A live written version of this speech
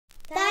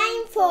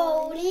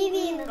for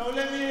living. Now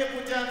let me hear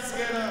put your hands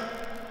together.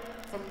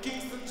 From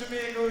Kingston,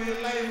 Jamaica,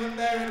 we're live and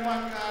there in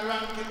one car,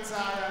 Rankin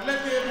Tire.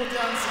 Let me hear put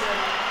your hands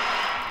together.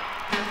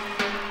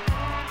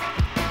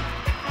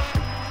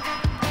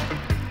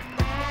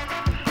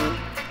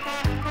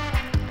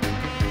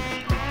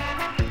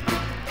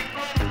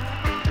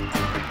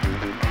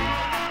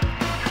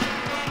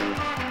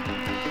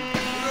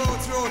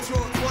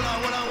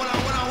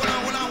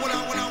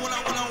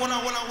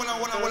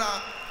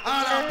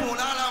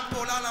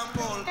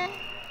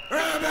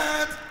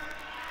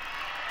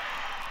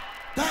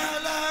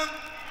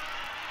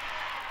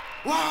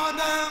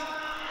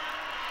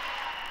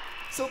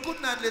 So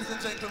good night, ladies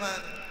and gentlemen.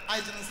 I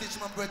didn't see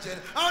my brethren.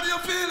 How are you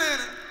feeling?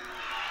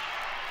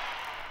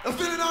 You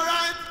feeling all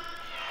right?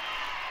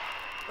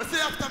 Well,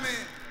 say after me.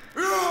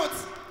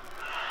 Roots.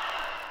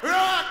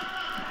 Rock.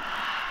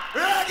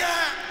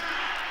 Reggae.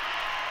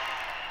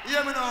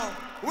 Hear me now.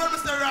 When we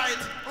say right,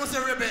 we say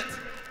ribbit.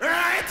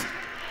 Right.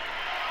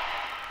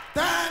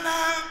 Turn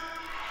them.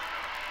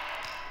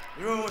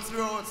 Roots,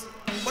 roots.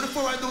 But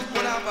before I do,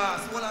 hold on,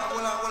 boss. Hold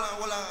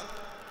on.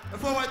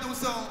 Before I do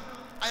so,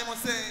 I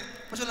must say,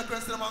 Michelle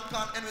Crest to the man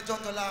called Henry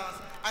Jungle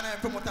Last, and I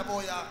promote a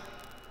Boyo.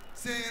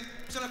 Saying,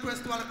 Michelle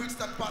Crest to all the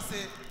Brixton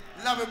posse,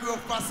 Lava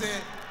Grove posse,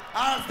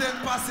 Alton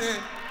posse,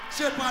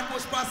 Shepherd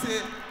Bush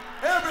posse,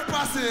 every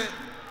posse.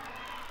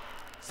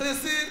 So you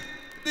see,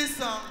 this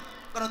song,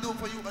 I'm gonna do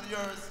for you and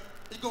yours.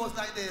 It goes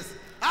like this.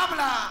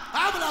 Habla,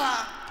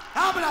 habla,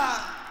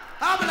 habla,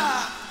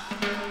 habla.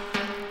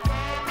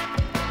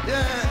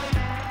 Yeah.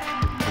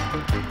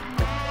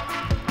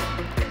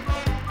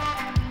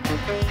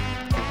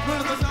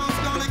 Beautiful sounds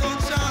called a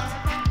gunshot.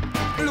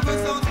 Beautiful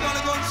sounds called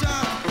a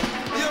gunshot.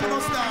 You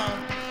must start.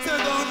 Say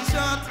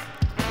gunshot.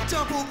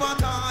 Jump up and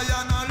tie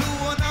and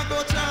alone and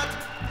go chat.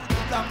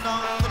 Damn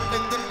now,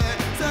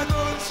 say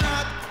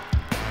gunshot.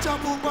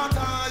 Jump up and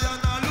tie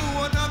and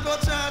alone and go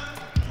chat.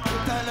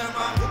 Tell them,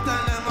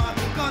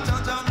 cause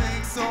Jah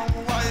make some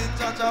white,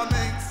 Jah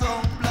make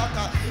some black.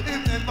 If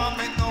never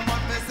make no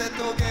man, me say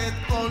to get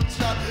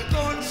gunshot.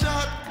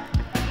 Gunshot.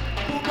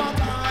 Up and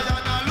tie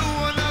and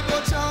alone and go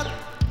chat.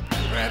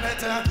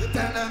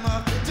 Tell them,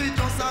 she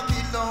just a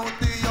kill out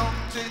the young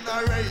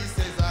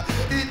generations.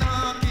 He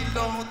not kill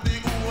out the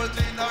old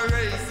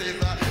generations.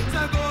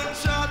 Say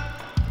gunshot,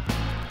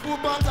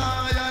 put a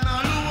tie and a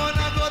loon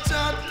and go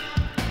chat.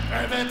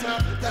 Tell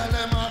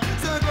them,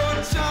 say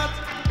gunshot,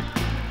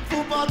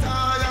 put a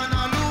tie and a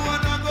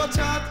loon and go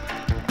chat.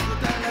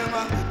 Tell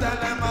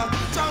them,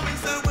 Jah me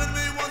say when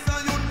me was a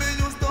youth, me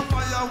used to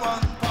fire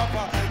one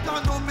papa.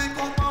 Can't know me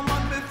come a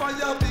man, me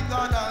fire bigger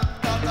than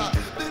that.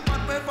 The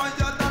man me fire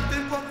that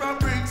thing come from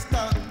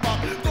Brixton.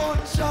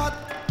 Gunshot,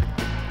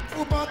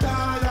 up a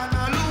tie and a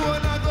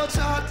loon and go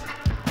chat.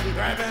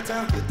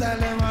 Tell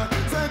them,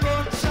 say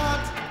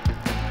gunshot,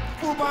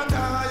 up a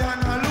tie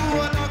and a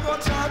loon and go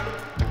chat.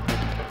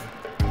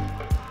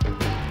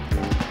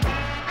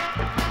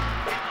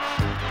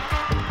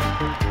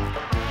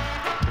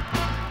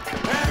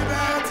 Hey,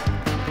 man,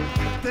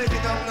 take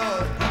it down low,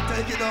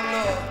 take it down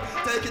low,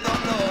 take it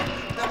down low.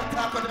 Never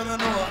talk with them,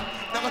 no.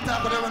 Never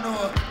talk with them,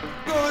 no.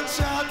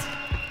 Gunshot.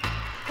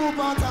 Up a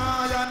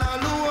tie and a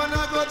loon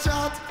and go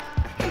chat.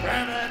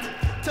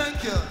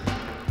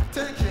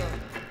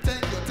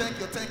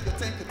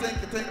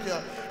 Thank you.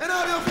 And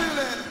how are you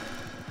feeling?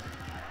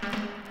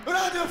 How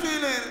are you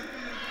feeling?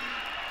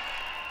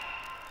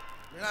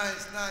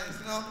 Nice,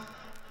 you know?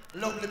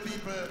 Lovely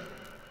people,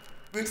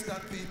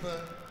 Brixton people,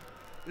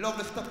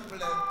 lovely stuff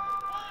people,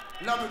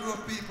 lovely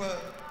Grove people,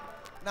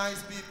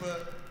 nice people.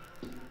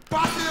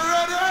 Posse, you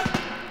ready?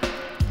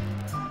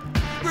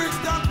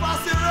 Brixton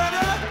posse, you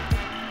ready?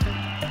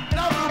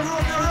 Lovely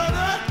Grove, you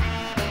ready?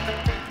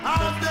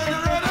 Alton, you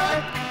ready?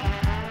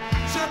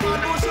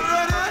 Shepherd Bush, you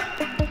ready?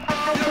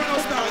 You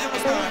must start.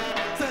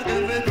 Say the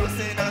people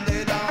sing and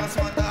they dance,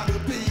 want a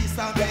piece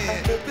of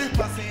me.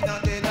 People sing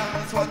and they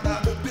dance, want a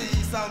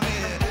piece of me.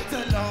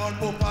 Say Lord,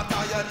 Papa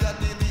tired, you're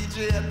the DJ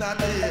that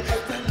day.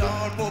 Say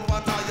Lord, Papa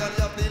tired,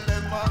 you're the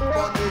lemon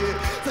body.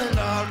 Say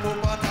Lord,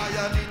 Papa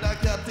tired in a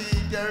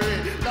category.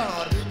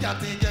 Lord,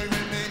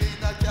 category me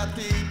in a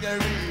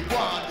category.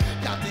 One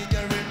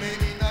category me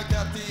in a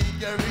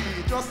category.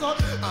 Just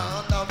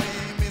under me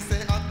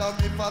say under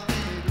me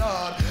fatigue,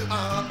 Lord,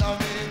 under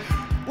me.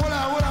 Hold on.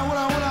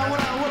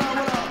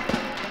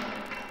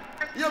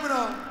 You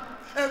know,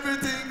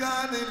 everything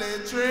on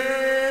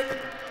electric.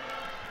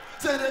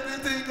 Said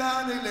everything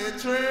on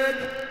electric.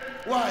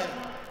 Why?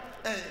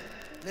 Hey,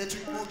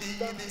 electric boogie,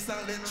 this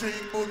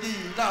electric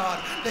boogie, Lord.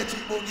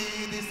 Electric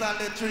boogie, this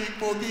electric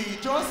boogie.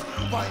 Just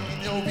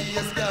wind your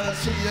waist, girl,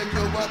 shake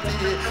your body.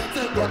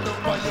 Say go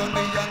down by your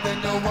knee and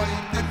then you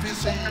wind the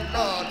fishy,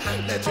 Lord.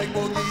 Electric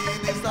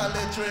boogie, this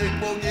electric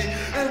boogie.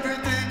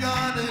 Everything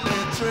on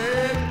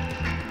electric.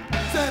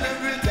 Said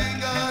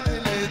everything on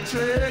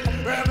electric.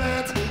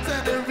 Rabbit,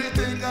 said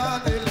everything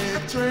on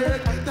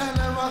electric. Tell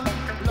them what,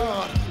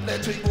 Lord.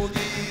 Electric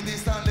boogie,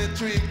 this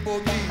electric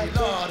boogie,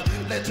 Lord.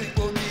 Electric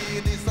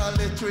boogie, this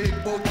electric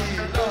boogie,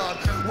 Lord.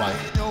 Why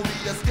you know we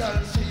a girl,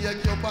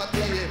 shake your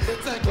body.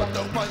 Say go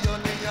down by your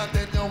knee and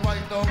then you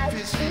wind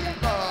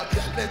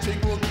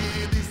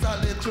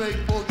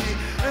electric boogie.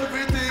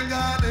 Everything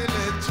on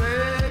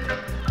electric.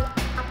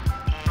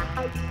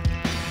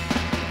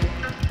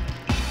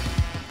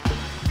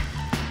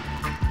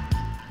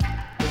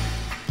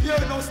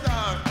 You're no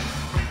star.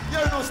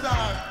 You're no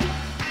star.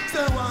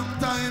 Say one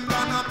time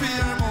gonna be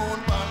your moon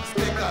bomb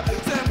sticker.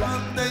 Say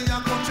one day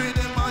I'm gonna treat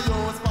them my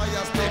use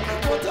fire stick.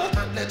 But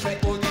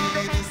electric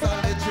boogie, this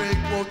electric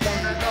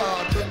boogie,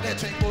 Lord.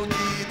 Electric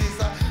boogie, this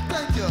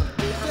thank you,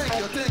 thank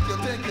you, thank you,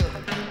 thank you,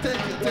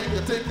 thank you, thank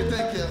you, thank you,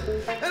 thank you.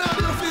 And how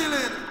do you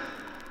feeling?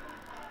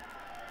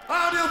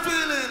 How do you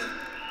feeling?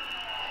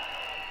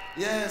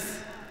 Yes.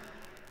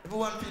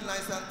 Everyone feel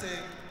nice and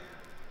thing.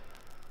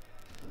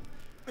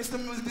 Mr.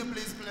 Music,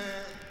 please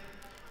play.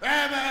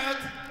 Rabbit!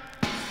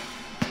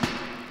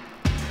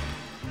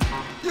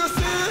 You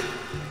see,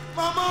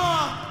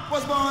 Mama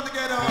was born to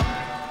get up.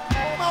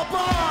 My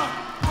pa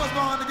was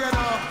born to get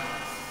up.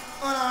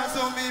 And I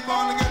saw me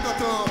born to get up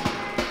too.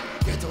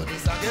 Ghetto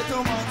this and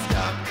ghetto man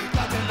scam.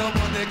 That in the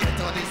money,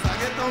 ghetto this and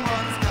ghetto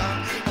man scam.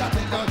 That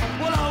in the...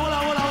 Hold on.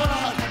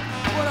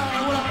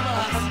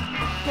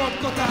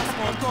 Cut that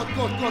small.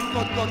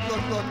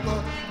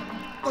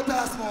 Cut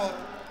that small.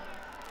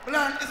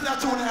 Learn, it's your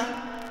tune here.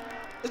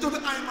 It will be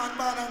I'm man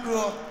born and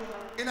grow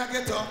in a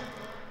ghetto.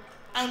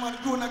 I'm man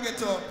grow in a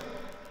ghetto.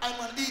 I'm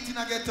man eat in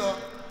a ghetto.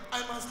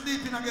 I'm man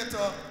sleep in a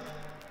ghetto.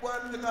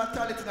 What do they call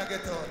talent in a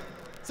ghetto?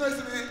 So it's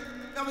me,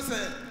 let me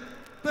say,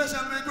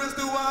 special request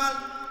to all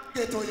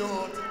ghetto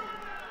youth.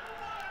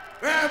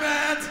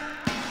 Rabbit!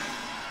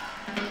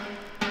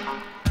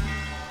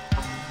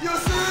 You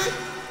see,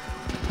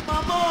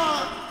 my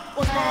mom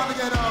was born to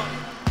get up.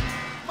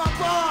 My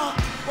pa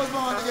was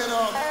born to get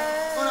up.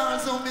 But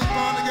also me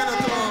born to get up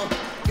too.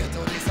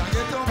 Ghetto this and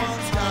ghetto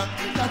man's got.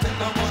 That in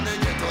the money,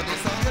 ghetto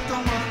this and ghetto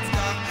man's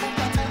got.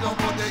 That in the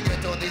money,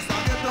 ghetto this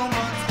and ghetto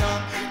man's got.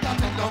 That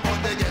in the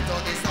money, ghetto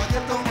this and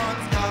ghetto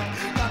man's got.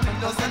 That in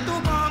the say to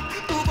mom,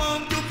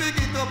 you pick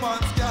it up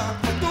and scam.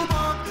 To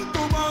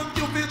mom,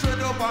 you pick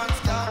dread up and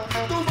scam.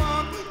 To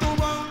mom,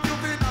 you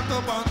pick not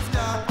up and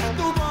scam.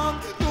 To mom,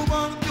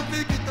 you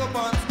pick it up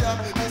and scam.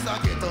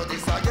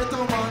 This a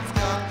ghetto man's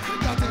got.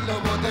 That in the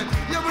money,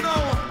 you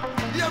know.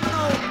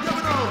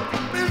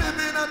 Me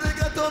living at the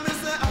ghetto, me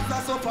say as a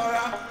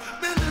sufferer.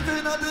 Me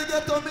living at the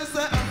ghetto, me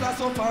say as a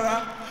sufferer.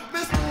 Me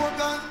smoke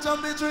ganja,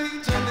 me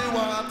drink jelly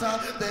water.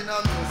 Then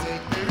I'm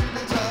music, me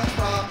really charge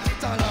for.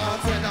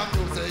 Talent, then I'm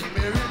music,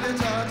 me really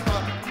charge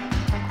for.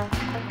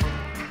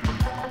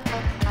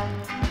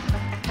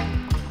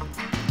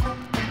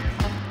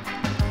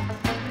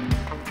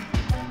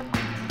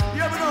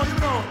 You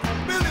know.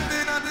 Me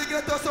living at the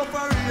ghetto,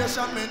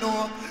 sufferation, me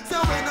know. So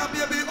when a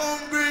baby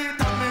hungry,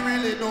 that me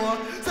really know.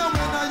 So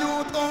when a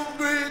youth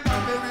hungry, that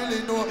me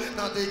really know.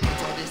 Now the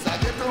ghetto this a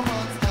ghetto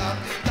man's got.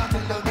 That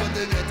in the good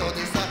the ghetto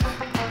this a.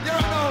 You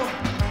know.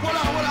 Hold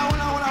on.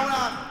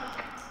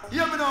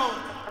 You know.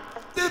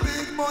 The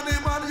big money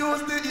man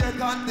use the air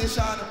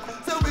condition.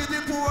 So with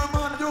the poor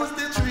man use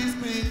the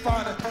 3-speed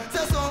fan.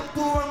 So some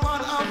poor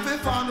man have the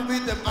fan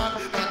with them hand.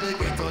 Now the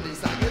ghetto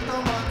this a ghetto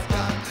man's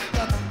got.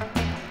 That's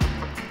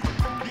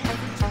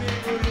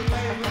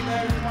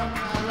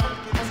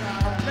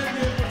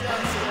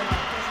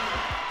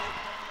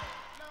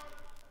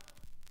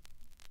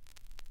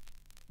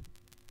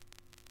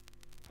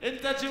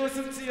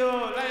introducing to you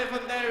live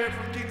and direct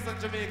from Kingston,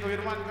 Jamaica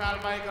with one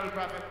called Michael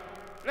Prophet.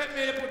 Let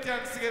me put you on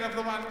together of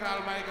the one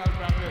called Michael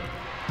Prophet.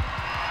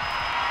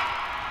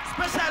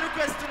 Special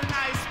request to the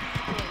nice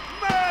people.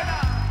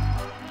 Murder!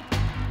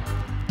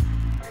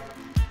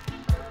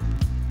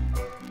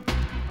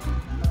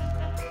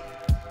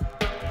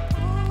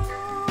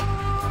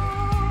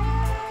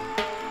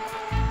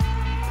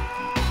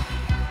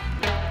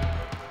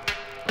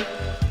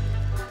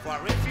 For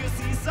if you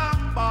see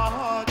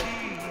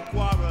somebody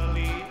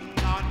quarreling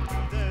on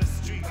the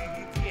street,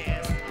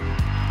 yes,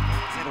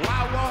 then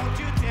why won't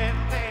you tell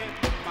them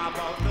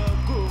about the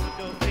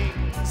good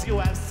things you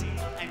have seen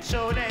and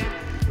show them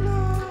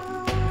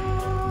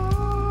love?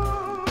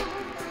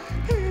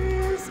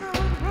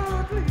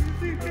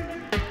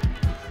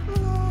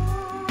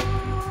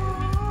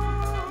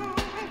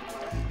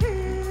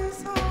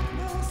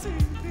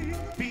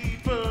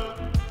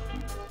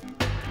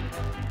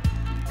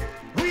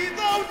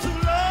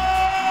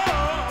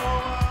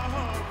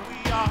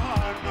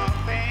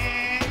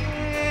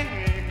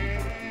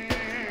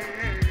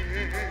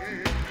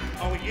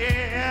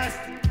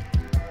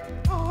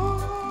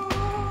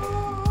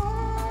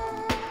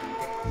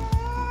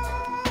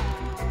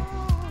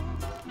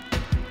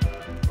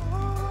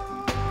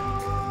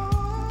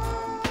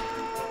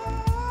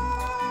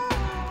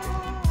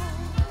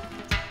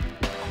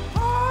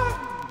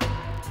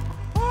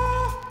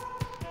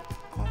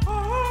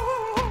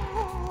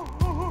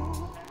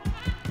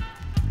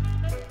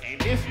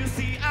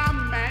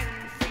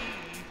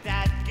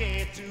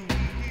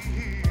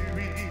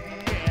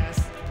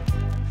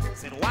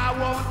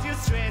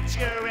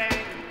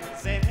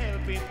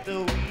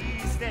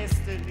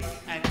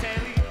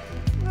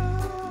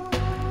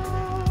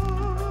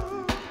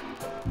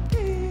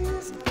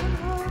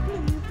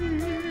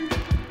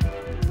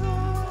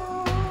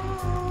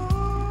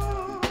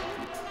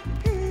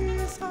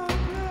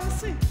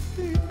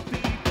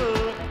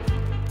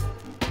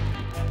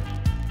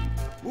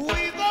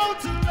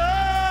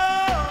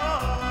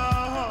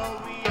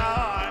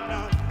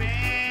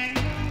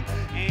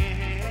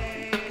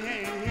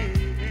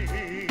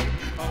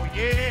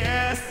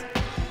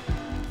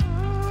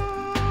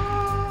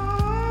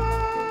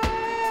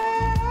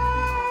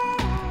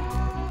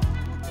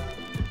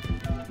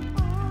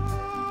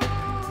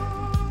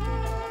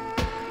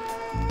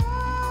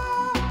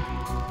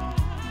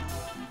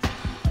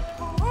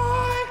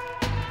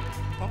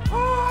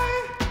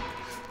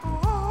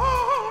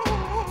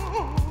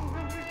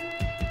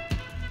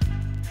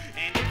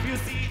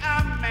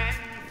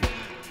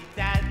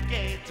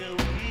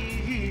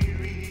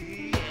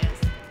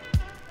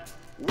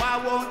 why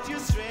won't you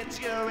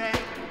stretch your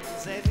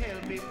hands and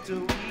help him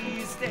to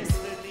his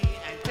destiny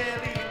and tell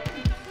him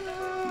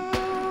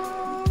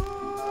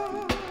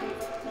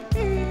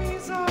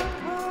he's a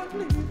hard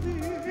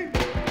living.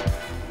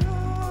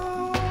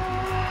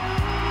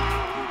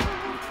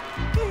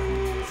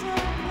 He's a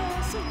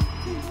blessing.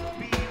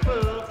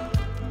 People,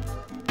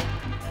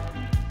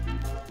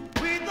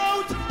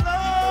 without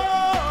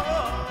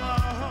love,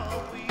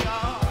 we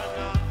are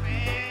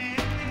nothing.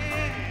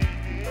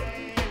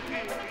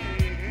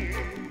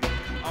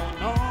 Oh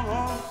no.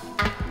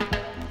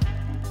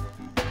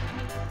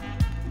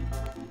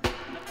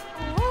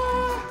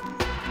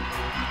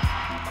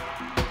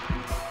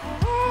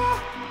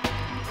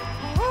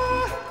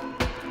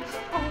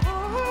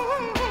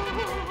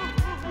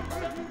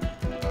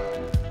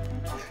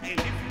 And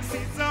if you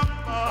see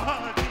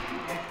somebody,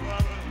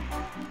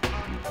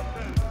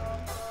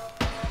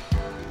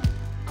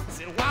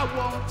 say, why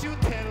won't you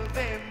tell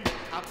them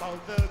about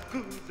the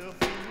good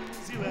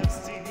things you have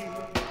seen?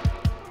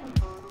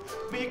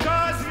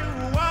 Because you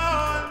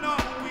all know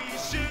we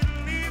should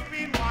live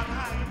in one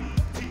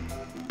unity.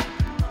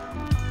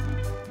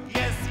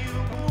 Yes, you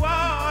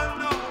all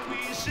know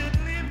we should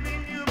live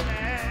in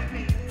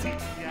humanity.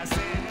 I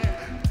said,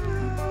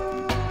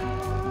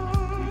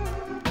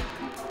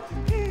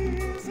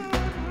 he's a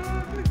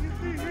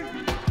living.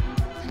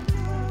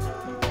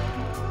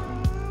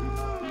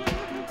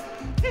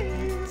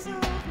 He's a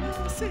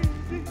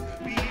saving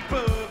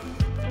people.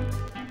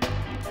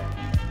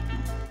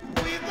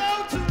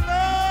 Without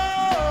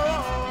love,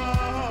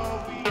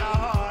 we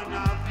are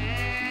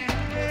nothing.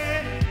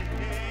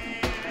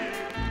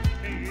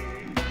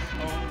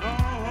 Oh no.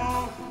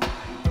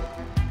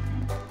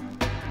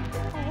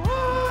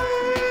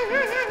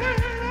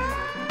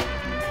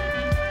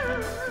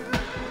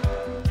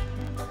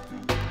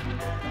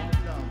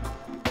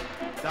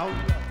 Down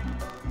low.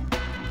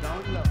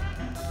 Down low.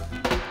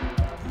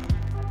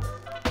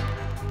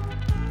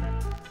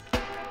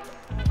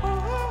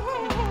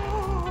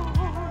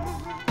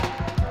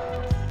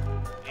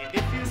 And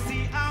if you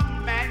see a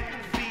man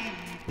feed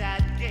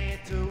that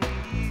ghetto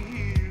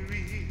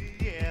weary,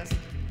 yes,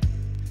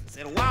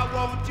 said why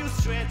won't you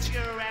stretch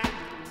your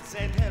hands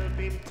and help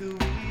him to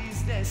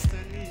his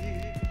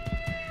destiny?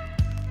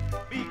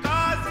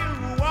 Because you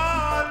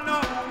all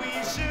know we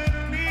should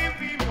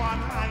live in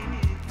one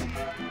unity.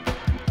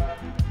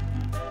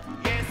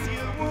 Yes,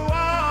 you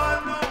all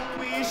know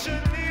we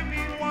should live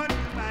in one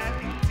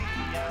humanity.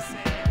 I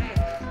said,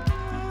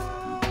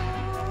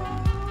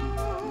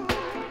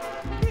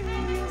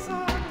 he's a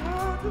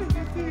hard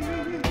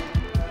living.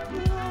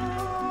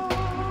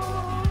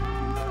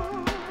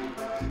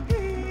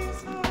 He's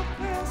a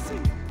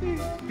blessing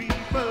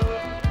people.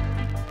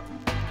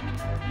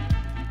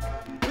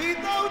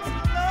 Without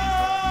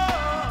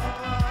love,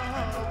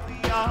 we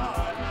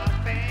are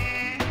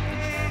nothing.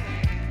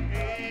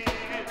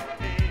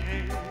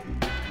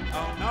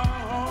 Oh no,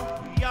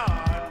 we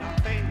are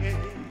nothing.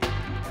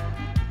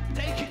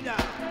 Take it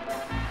down.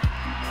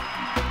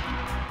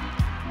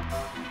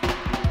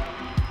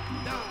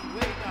 Down,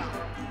 way down.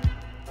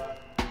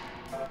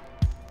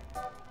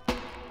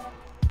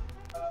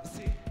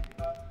 See,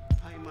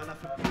 I'm man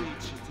have to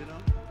preach it, you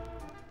know.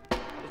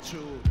 The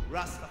true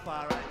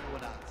Rastafari know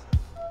that.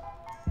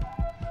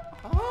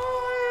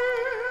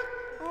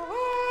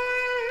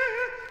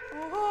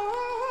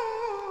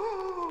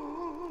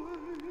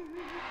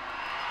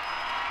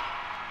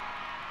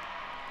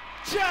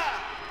 Jah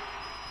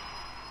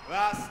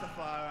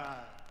Rastafari.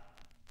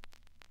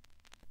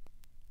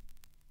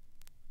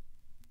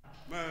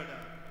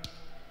 Murder.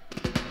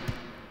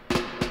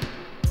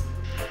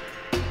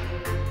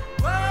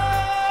 Whoa,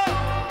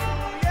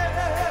 yeah,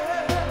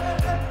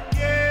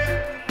 yeah.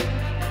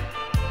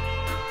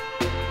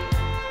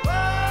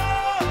 Whoa,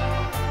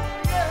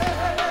 yeah.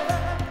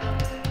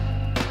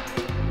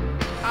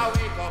 I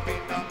wake up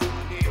in the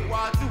morning,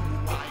 what do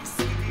I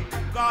see?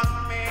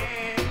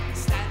 Gunman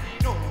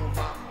standing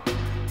over.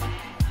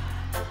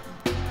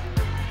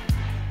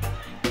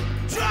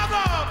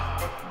 Trevor!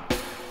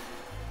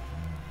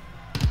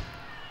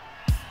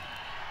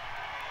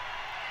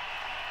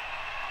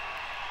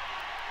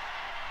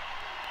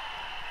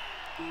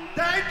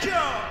 Thank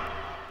you.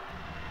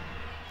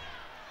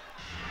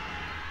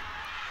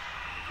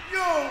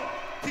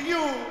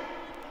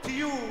 To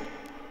you,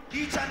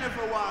 each and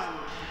every one,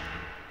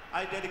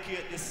 I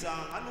dedicate this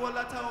song. I know a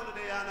lot of town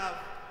today and have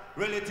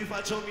relative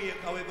at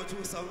Jamaica, we go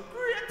through some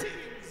great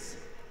things.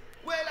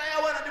 Well,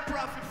 I want the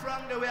prophet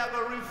from the way I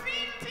go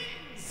reveal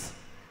things.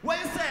 What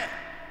you say?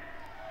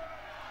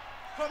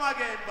 Come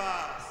again,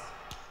 boss.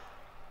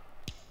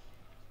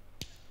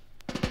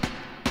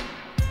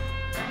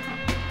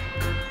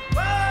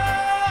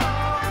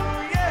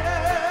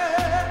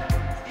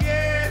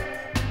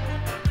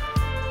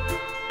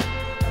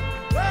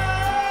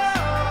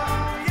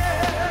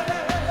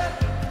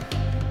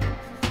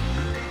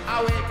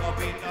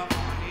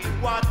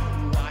 What do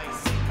I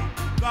see?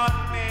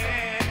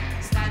 Gunmen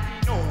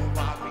standing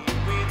over me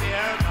with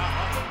their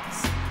guns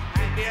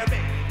and their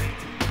baby.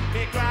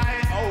 They cry,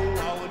 oh,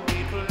 how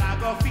people are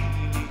go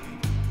feel it.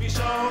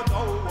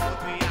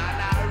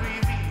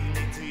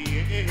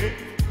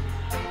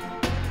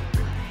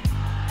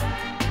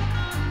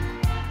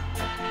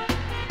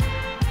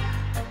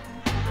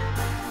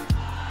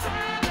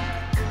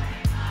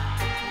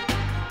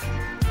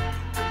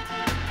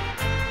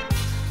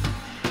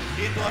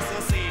 was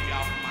the savior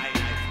of my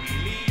life,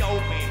 really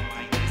opened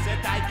my eyes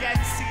that I can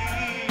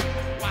see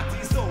what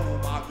is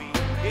over me.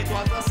 It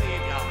was the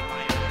savior of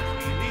my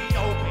life, really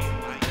opened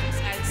my eyes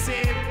and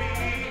saved me.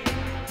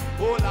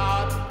 Oh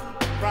Lord,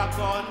 from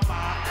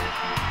gunman,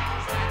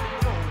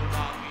 standing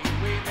over me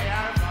with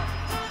their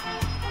guns,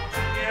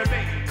 their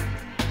baby.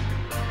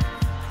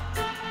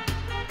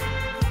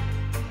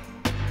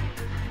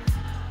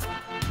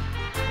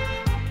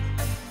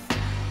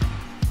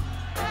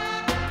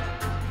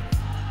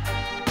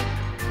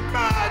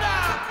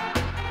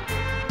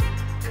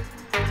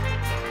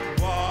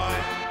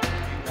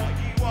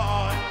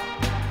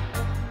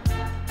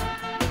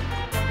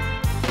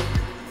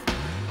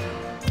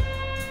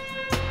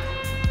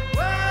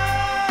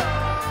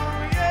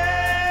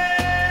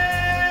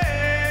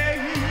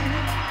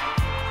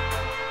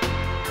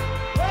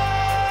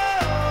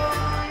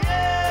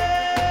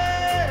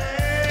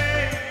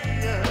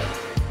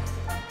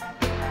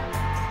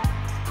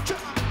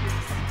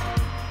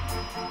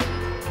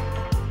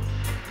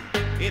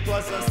 It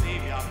was the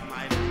savior of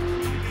my life,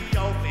 really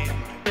opened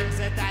my eyes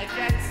that I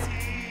can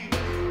see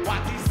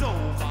what is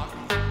over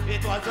me.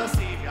 It was the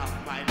savior of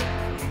my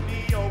life,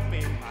 really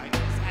opened my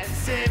eyes and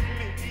saved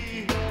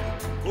me.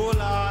 Oh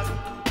Lord,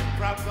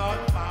 from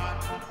gunman,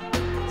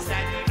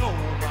 standing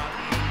over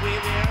me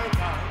with their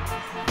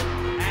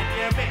guns and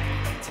their bait.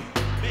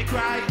 Me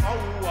cry,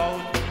 oh, oh,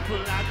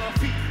 people are gonna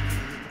feel.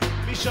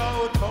 Me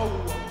shout, oh,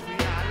 oh, me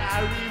all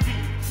are revealed.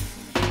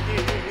 He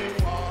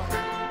was,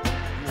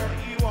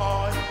 he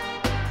was.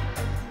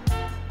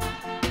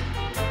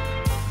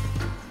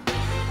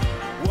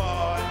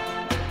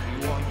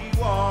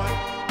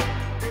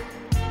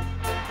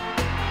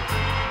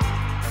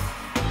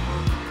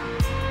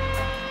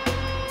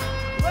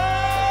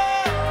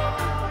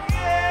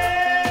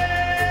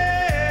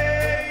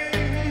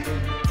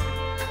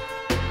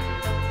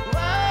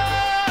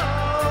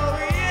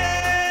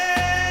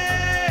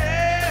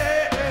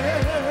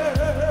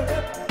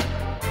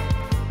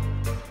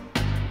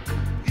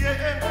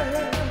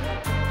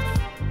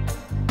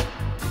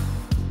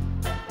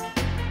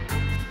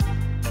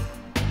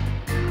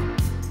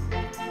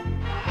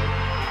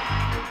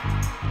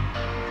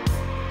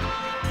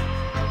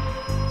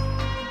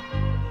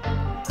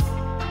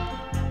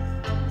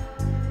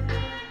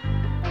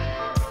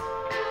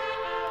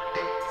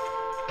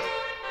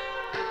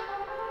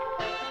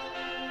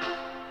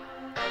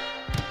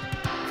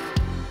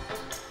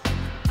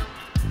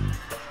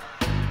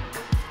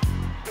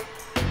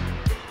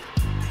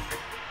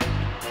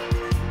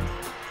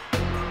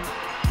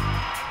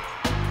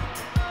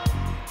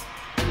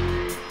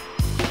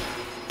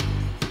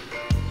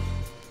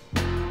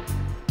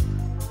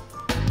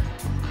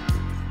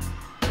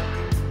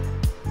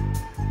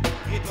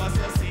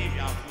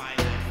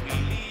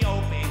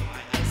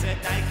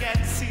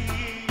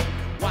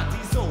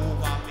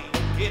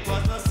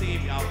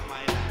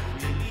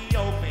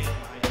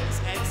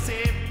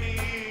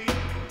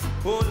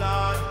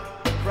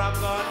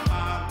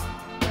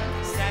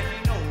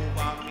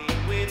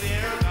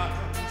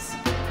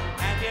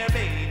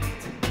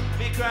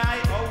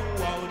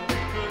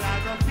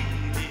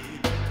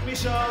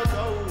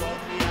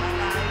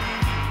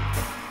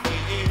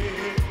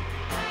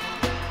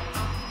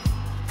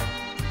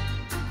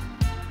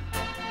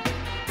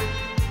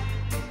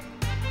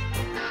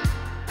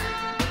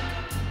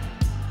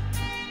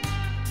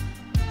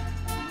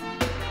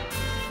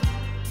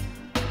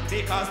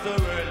 Because the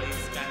world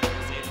is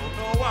confused, they don't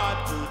know what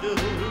to do.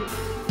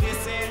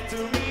 Listen to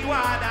me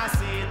what I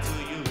say to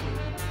you.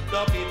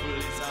 The people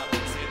is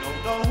obvious, they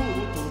don't know who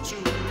to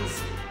choose.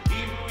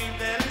 Even if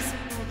they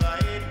listen to the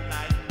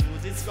headline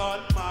news, it's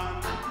Gunman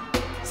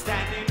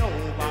standing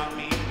over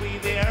me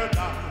with their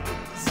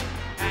guns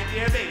and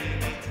their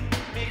baby.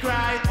 Me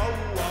cry, oh,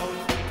 oh,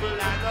 people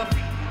like a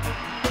fever.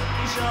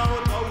 Me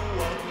shout, oh,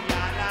 oh, we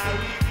are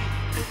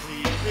revealed.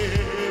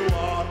 He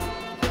won.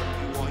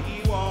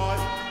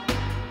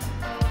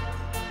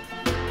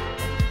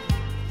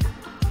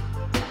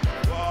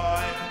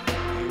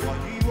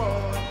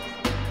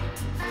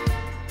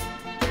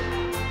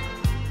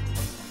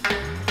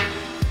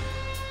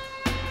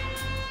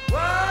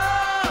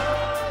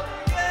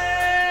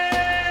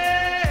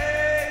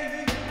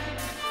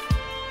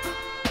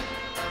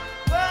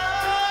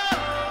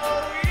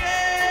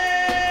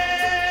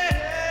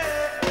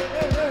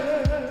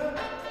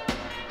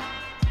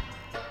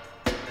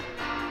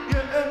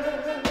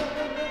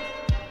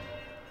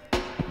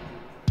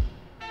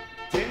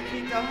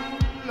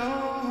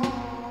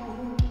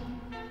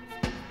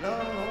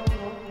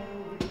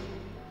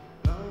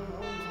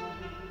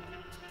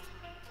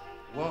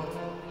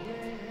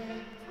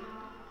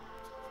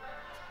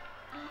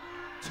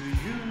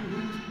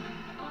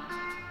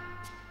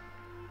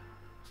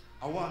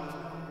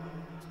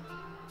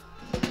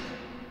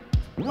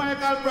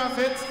 Michael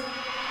Prophet.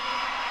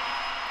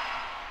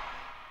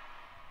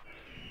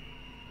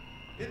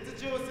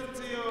 Introducing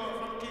to you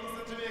from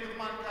Kingston, Jamaica,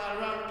 man called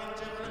Ronald.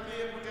 Trevor, let me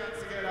put your hands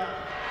together.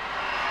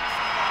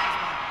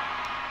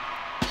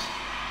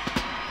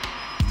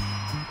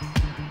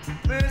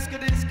 Let's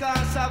get this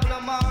guy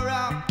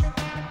Sav-la-mar.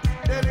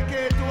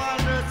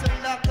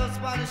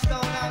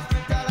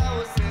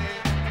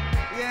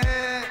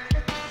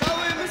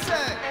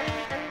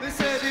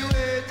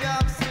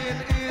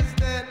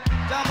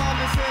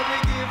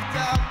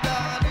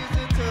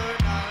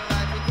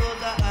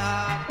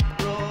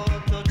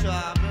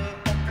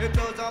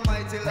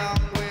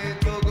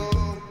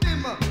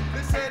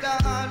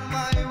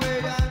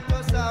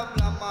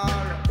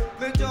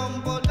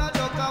 a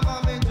truck and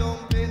mommy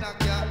jump in a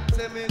car.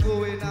 Say me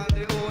going on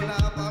the whole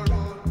harbour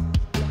road.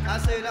 I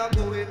said I'm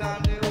going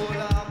on the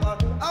whole harbour.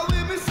 And we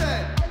me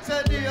say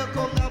dear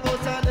come the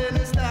bus and then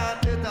it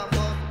start it up.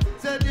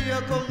 Say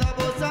dear come the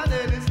bus and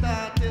then it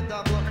start it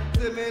up.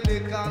 Say me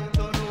lick and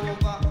turn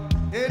over.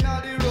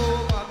 Inna the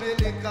rover, me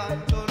lick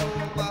and turn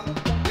over.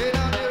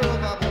 Inna the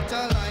rover, but a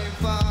line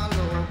fall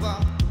over.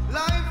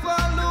 Line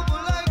fall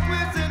over like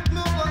Quincy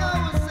Clover, I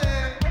would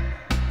say.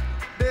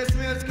 This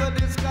music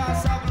discuss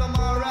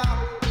Sav-la-mar.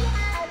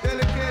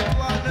 Delicate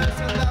wonders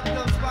and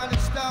laptop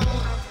Spanish town.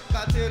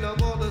 Can tell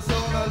about the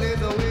sound a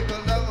little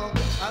wiggle down.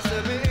 I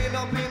say me in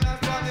up in a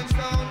Spanish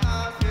town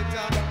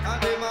hospital, and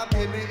they ma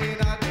pay me in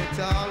a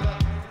dental.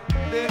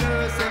 The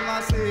nurse them a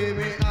see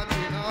me at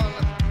the all.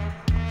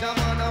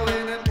 Jamana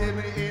when them pay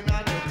me in a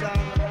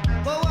dental.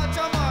 But watch a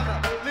man,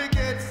 me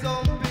get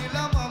some pill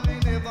and mommy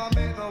never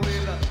make no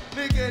will.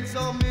 Me get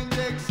some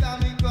injection,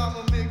 me grab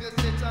me get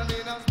section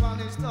in a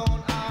Spanish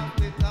town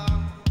hospital.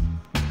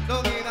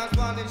 Down in a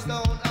Spanish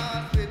town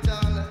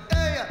hospital.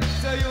 Hey,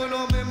 say you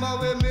know me ma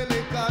when me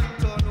lick and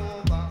turn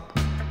over.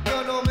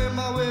 You know me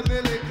ma when me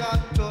lick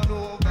and turn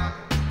over.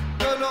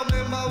 You know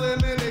me ma when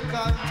me lick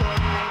and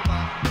turn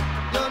over.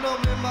 You know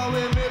me ma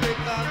when me lick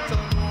and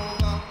turn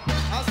over.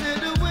 I say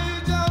the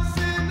wage of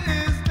sin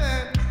is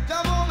death.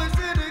 Jah me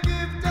say the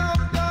gift of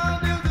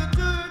God is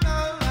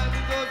eternal life.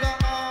 Because a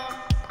hard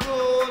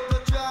road to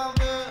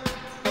travel,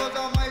 because a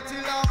mighty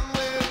long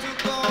way to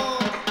go.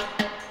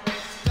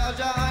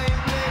 Jah I am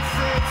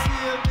blessed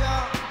Savior.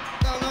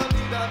 Gonna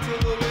lead that to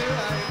the way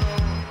I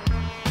know.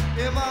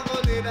 Him a go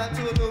lead that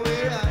to the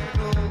way I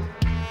know.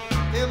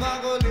 Him a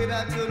go lead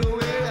that to the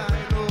way I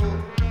know.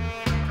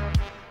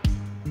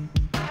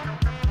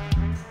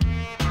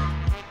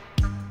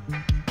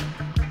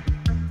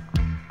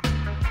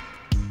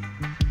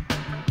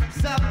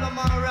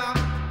 Sav-la-mar,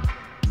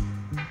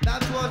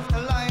 that was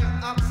a line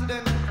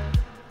accident.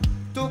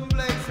 Took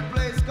place a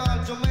place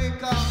called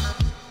Jamaica,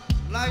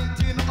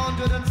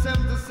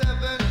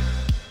 1977.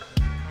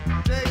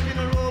 Taking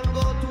a road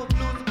go to a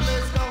blues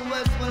place called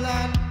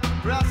Westmoreland.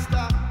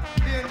 Rasta,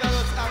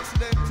 dangerous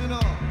accident, you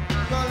know.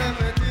 Call them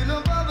a deal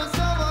of a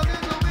summer,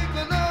 little week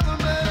another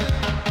man.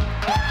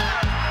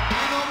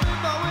 You know me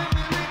by when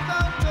me lick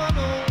and turn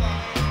over.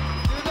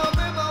 You know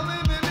me by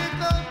when me lick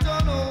and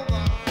turn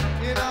over.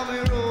 In a me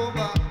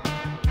rover.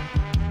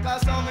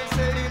 Cause some me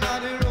say in a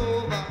the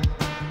rover.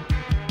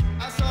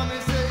 I saw me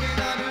say in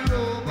a the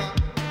rover.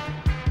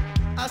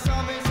 I saw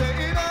me say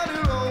in a the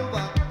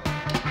rover.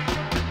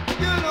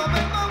 You know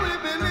me by when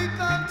me lick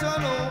and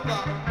turn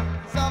over.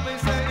 Some me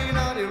say in a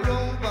the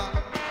rover.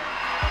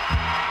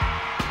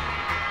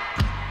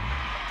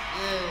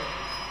 Yeah.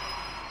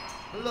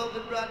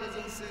 Beloved brothers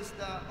and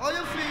sisters, how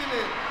you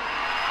feeling?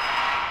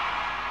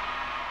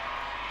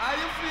 Are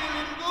you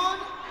feeling good?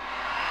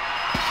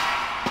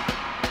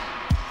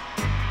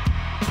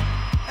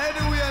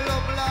 Anyway,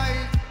 love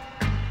lies,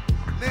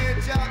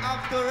 nature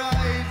have to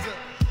rise.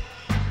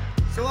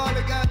 So all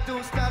you got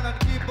to stand and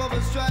keep up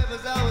and strive,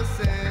 as I was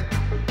saying.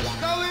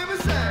 Now we will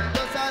say,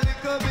 just a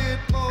little bit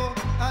more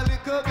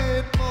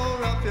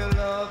of your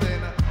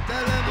loving.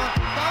 Tell them,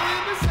 now we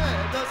will say,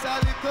 just a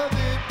little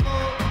bit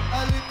more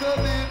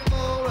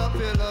of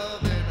your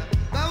loving.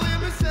 Now we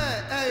will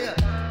say, hey,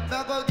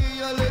 now go give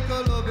you a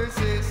little loving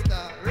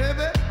sister.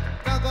 Rebe,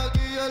 now go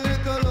give you a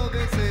little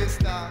loving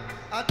sister.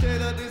 I tell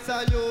you this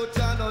a youth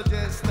and no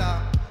jester.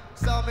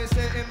 So me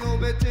say him no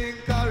be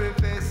think or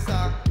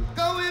refessor.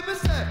 Go we me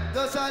say,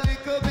 just a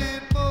little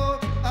bit more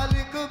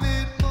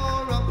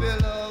of your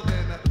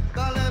loving.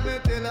 Now let me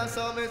tell you,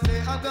 so me say,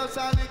 and just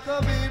a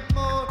little bit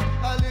more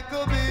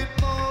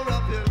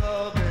of your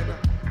loving.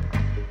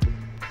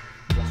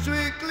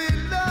 Strictly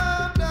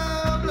love,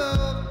 love,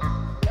 love.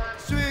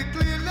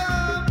 Strictly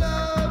love,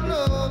 love,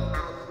 love.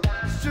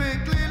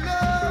 Strictly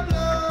love,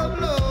 love,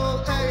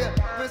 love. Hey,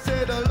 me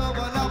say the love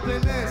and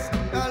happiness,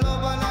 the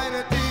love and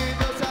unity.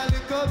 Just a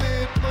little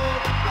bit more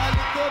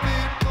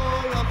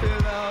of your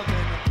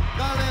loving.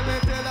 Now let me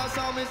tell you,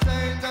 so me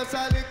saying, just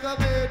a little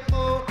bit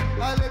more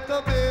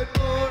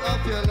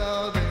of your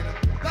loving.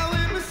 Now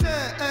when me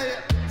say, hey,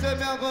 say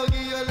me I go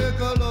give you a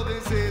little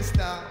loving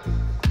sister.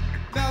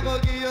 Me I go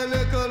give you a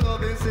little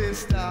loving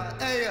sister.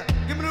 Hey,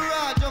 give me the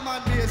Raja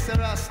man bass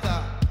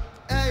Rasta.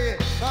 Hey,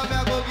 me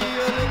I go give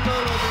you a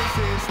little loving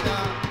sister.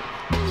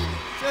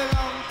 Say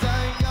long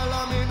time, girl, I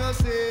me no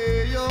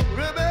see you.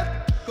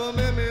 Rebecca, come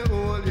let me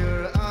hold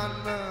your hand.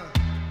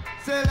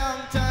 Say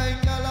long time,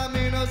 girl, I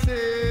me no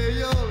see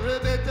you.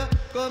 Rebecca,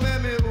 come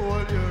let me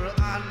hold your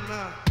hand.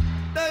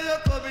 Then you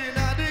come in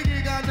at the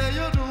gig and then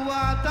you do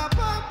water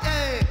pump.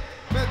 Hey,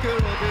 make you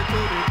rub it to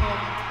the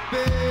pump.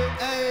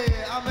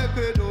 Hey, I make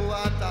you do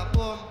water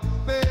pump.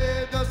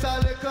 Just a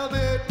little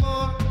bit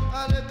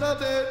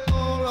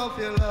more of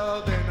your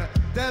loving.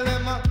 Tell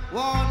them I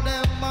want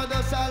them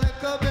just a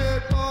little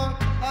bit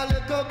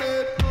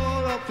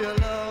more of your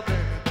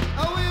loving.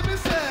 And we be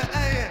say,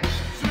 hey,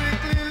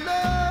 strictly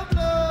love,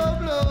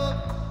 love, love.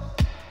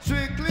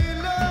 Strictly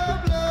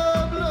love,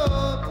 love,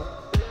 love.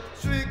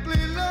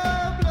 Strictly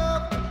love,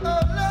 love,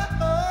 love, love,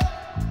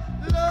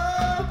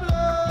 love,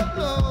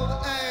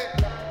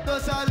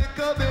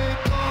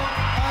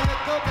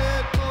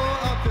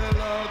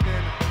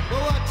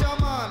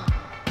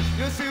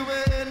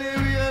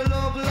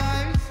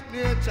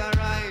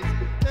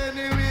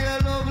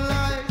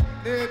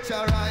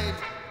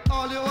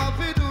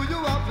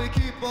 we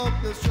keep up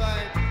the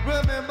stride.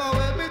 Remember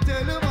when me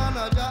tell you man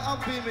a Jah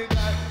and feel me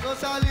guy.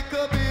 Just a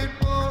little bit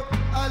more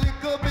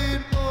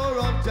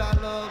of Jah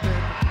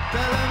loving.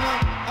 Tell him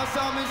I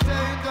saw me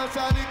saying just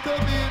a little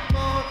bit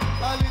more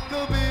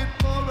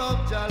of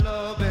Jah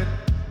loving.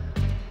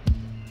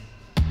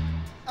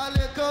 A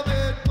little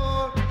bit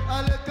more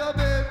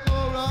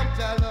of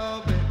Jah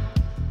loving.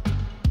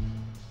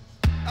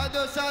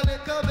 Just a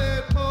little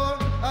bit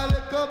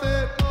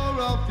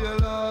more of your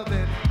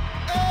loving.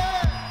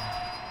 Hey!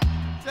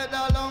 Said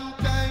a long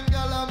time,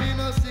 girl, I me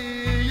no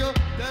see you.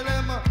 Tell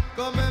them,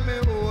 come let me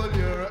hold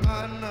your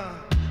hand.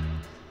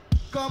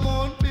 Come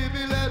on,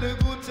 baby, let the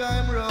good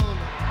time roll.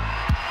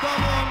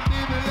 Come on,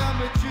 baby, let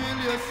me chill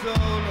your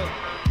soul.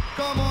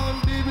 Come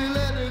on, baby,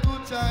 let the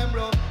good time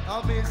roll.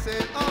 I'll be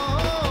saying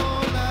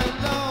all night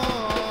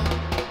long.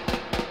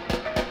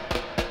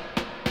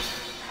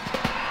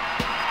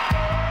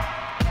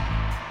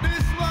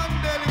 This one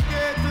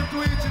dedicated to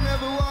each and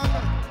every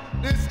one.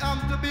 This am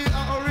to be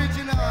an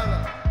original.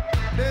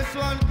 This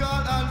one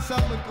called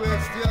Answer Me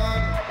Question.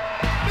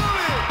 Do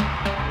it!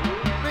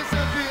 This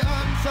is the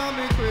Answer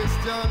Me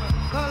Question.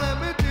 Now let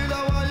me tell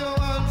you why you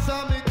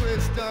answer me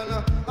question.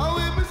 How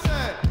will me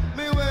say?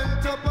 Me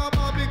went up a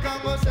Bobby can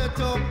go set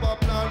up a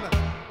plan.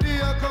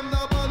 Here come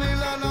the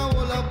Babylon and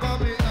all up on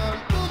me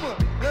hand. Boom!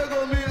 There go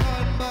me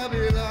and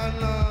Babylon.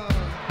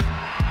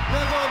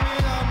 There go me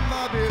and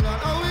Babylon.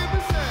 How will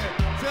me say?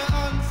 Say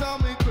answer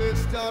me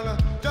question.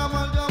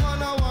 Jaman,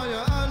 I want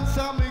you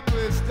answer me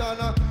question.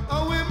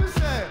 How will me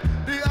say?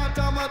 The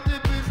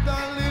automatic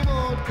pistol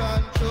remote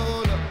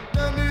control.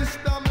 The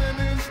minister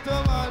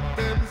mad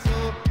them so.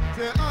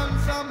 Say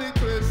answer me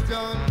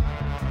question.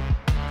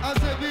 I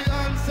say be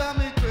answer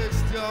me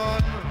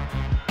question.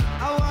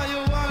 How are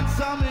you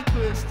answer me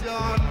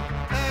question?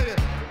 Hey,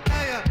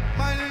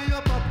 mind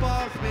your papa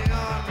off me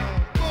on.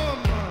 Boom.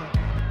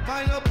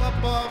 Mind your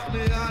papa off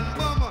me on.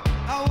 Boom.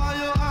 How are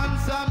you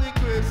answer me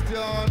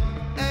question?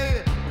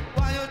 Hey,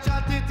 why you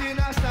chat it in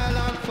a style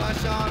and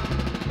fashion?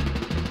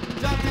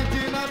 Chat it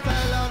in a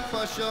style and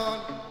fashion.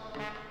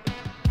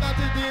 Chat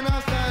it in a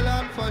style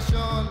and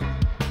fashion.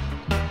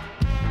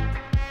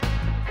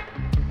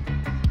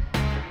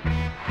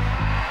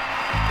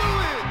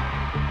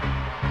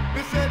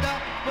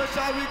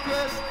 Special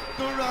request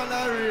to run a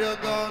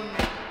Reagan.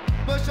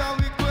 Special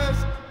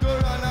request to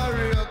run a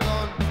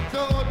Reagan. So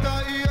out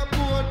of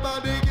airport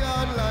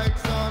bodyguard like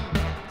sun.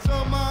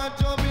 Some are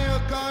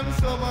Jamaican,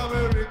 some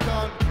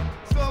American.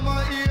 Some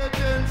are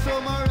agent,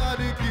 some are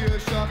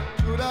radication.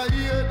 Should I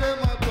hear them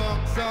a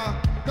tongue, sir?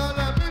 Cause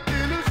let me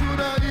tell you,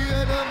 should I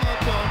hear them a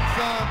tongue,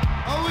 sir?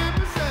 And we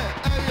be say,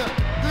 hey,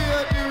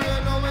 clear the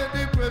rain, now make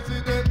the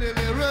president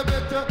delay.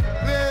 Rebecca,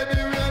 clear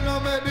the rain, now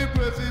make the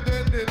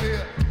president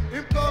delay.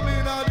 Him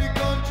coming out the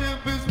country,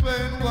 we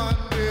spend one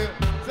day.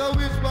 So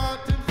we spot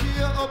him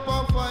fear up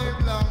and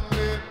find long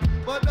way.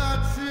 But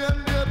that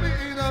same day be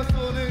in a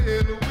sunny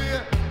hill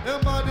way. The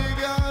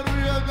bodyguard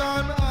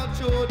Reagan and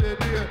show the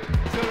day.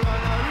 So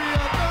run a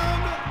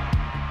Reagan,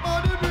 or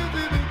the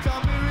president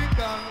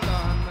American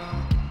land.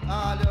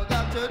 All you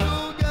got to do,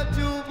 get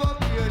you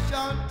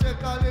vacation.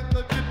 Take a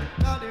little trip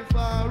to the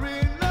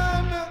foreign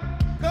land.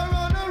 Cause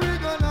run a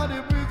Reagan or the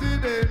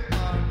president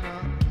man.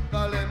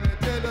 Cause let me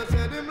tell you,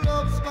 say them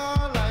love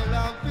small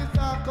island fish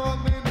a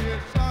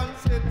combination.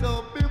 Set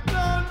up the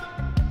plan.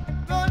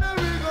 Run a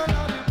Reagan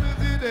or the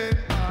president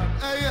man.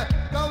 Hey,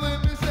 cause when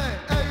me say,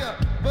 hey,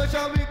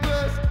 special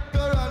request to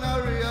run a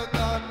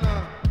Reagan.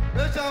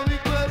 Special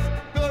request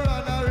to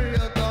run a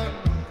Reagan.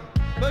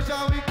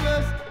 Special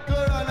request to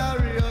run a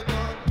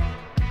Reagan.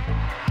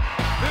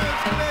 This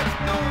next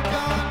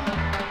Newton,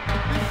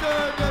 the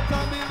surgeon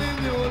a million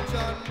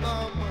Newton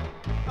bomb.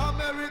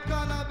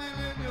 American a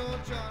billion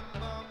Newton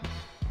bomb.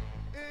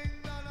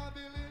 England a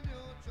billion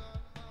Newton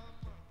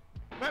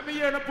bomb. Let me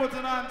hear the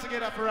putting on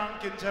together for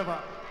ranking,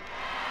 Trevor.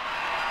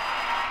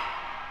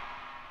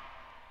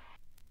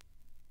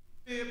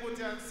 Hey, put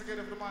your hands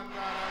together for the man called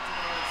Alton.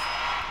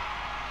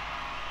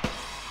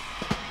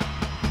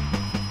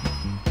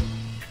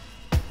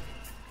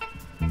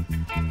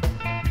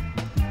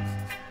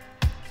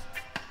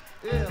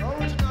 Yeah,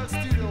 original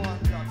studio one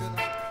drop, you know.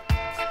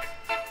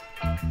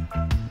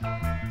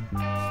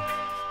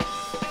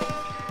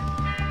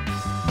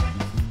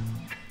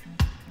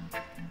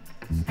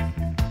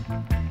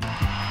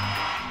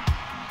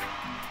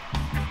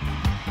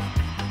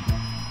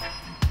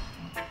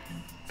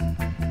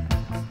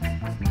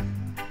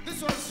 This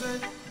one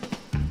said,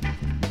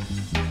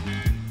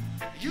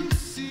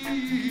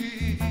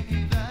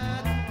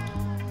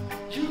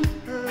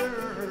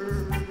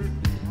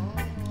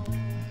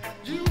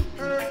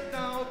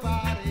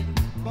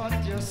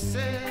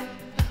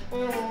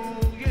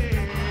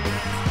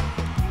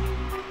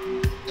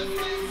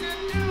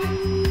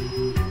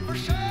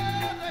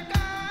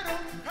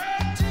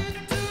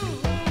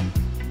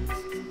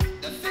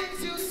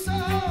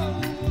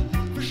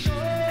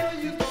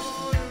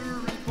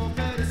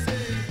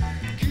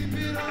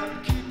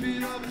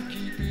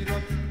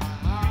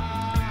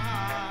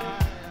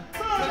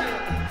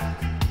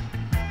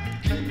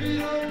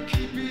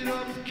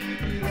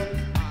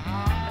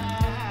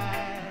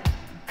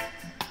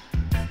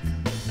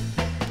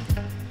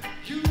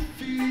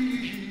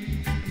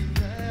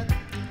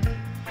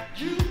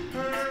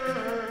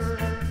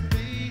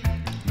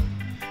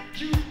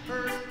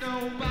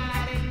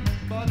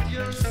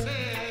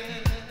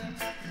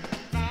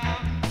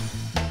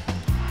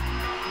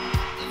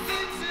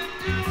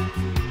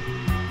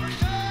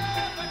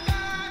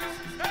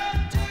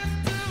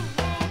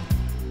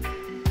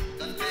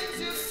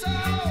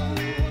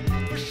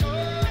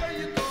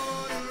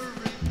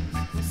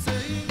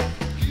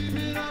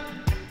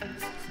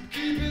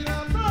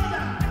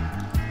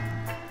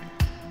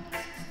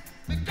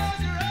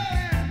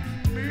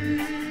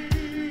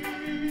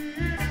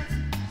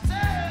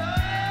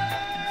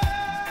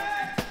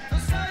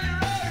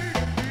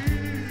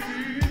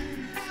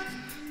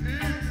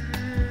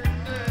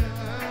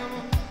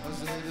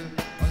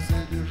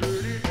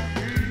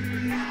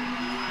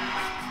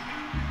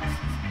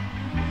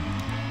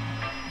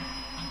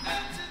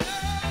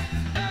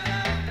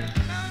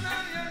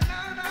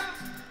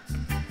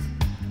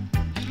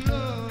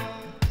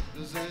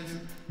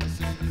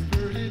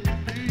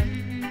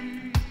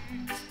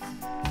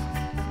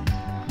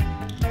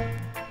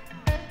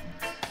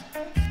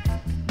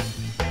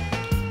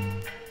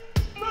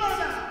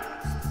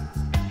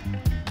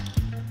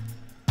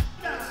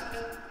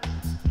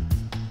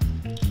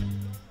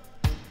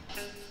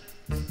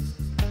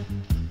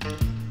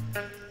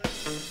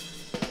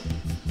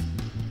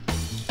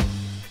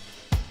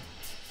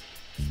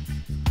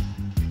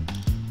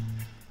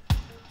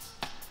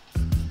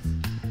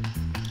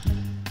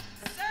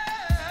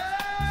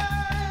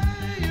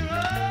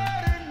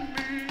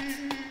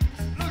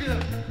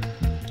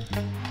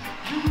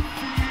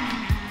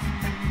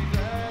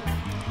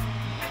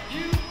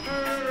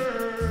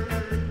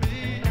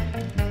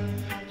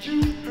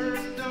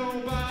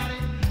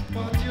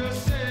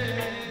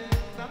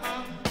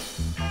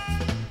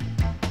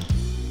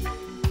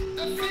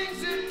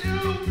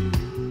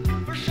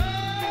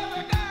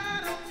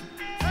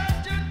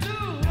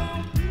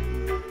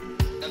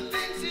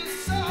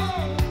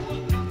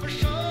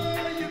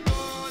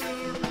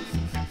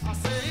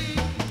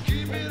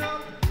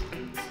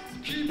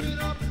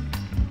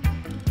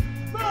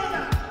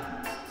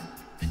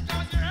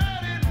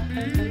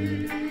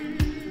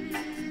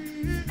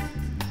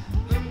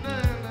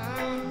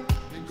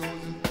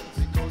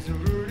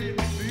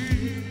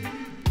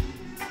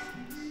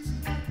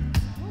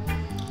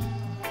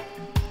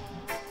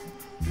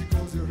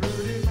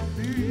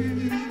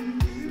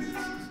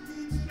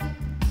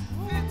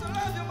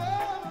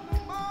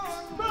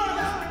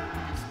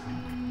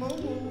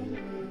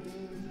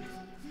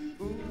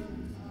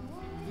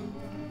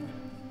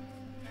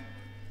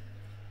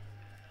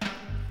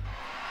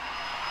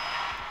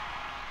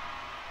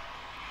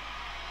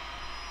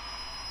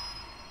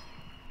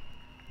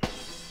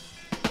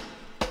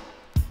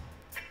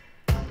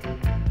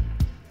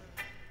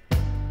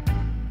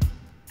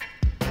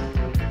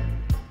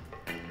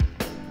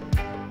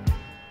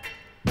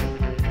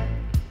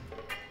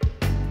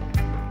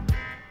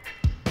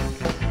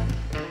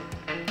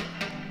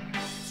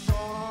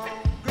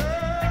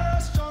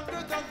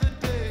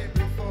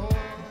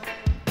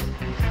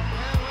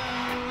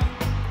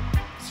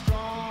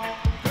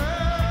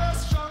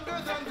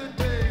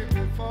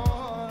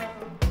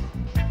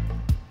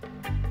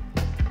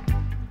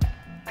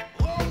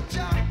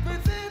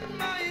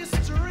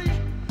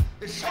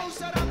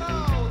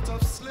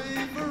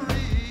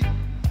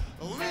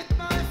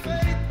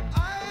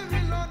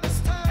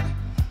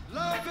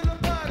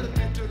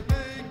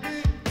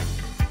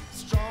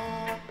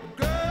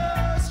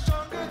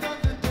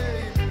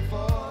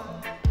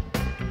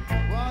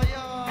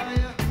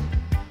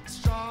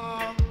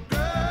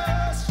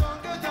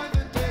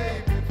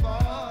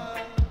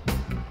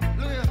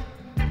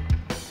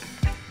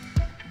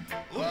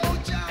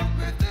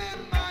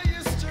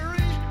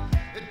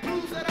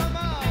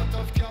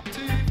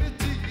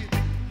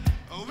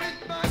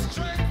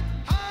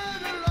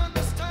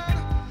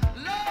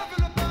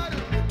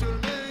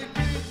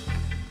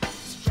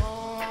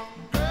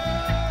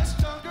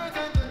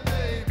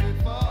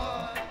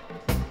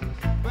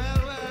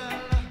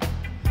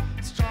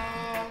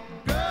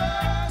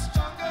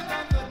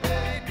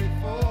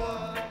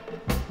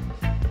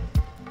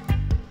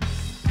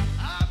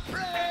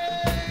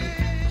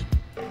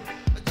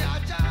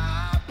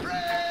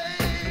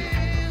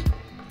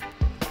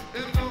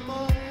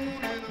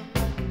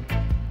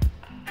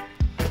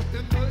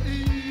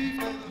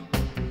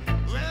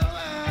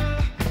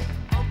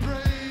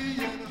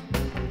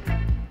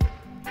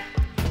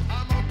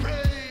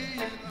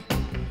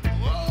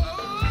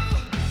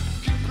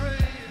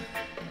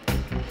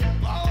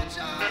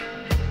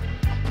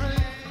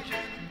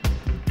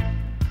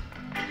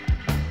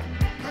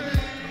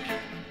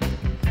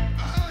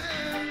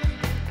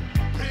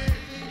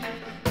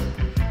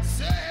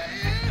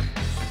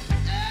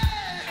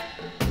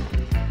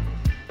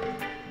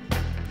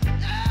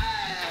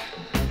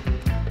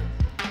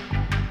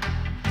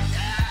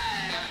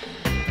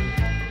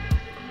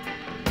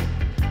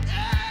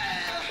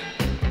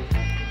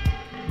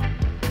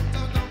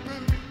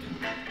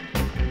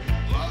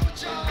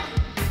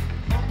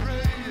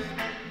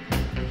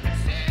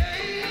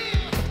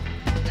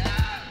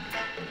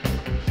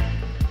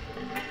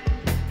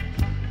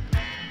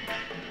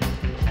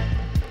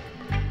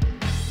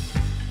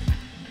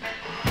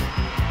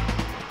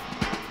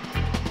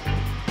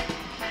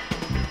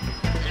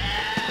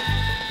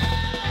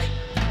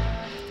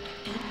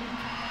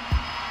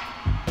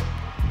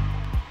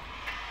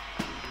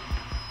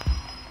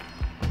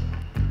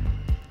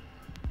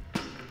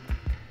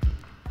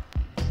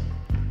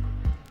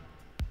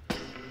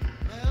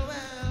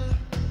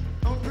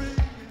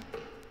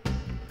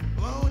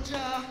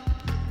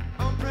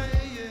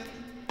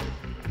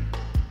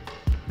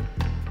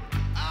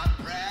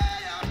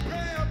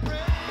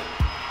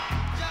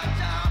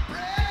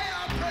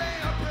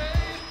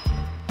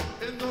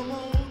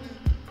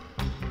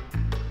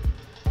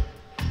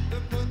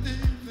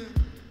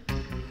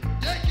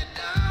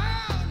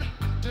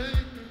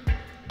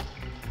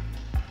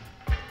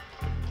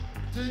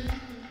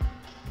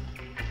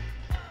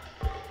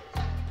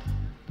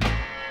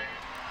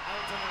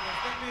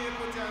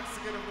 once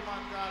again of the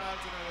man called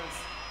Alton Ellis.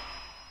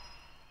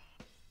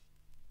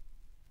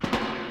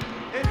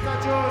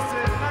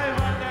 Introducing live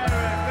and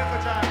direct, Pepper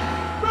Jack.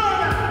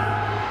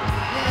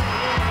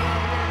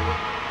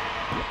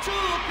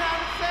 True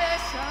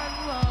confession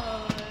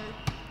was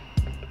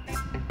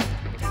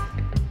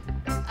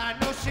I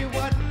know she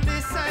wouldn't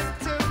listen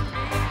to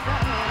me, no.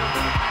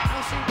 I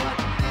know she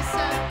wouldn't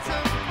listen to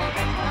me,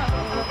 no.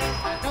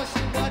 I know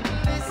she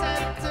wouldn't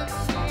listen to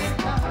me,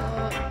 no.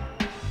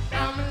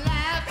 I'm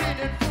laughing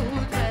at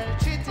food, well,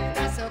 treating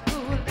her so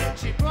cool.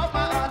 She broke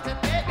my heart and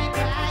made me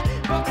cry.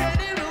 Broke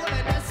any rule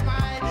and a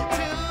smile.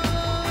 True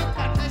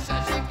confession,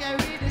 she can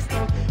read it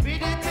slow.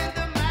 Read it in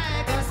the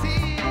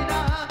magazine,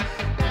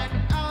 and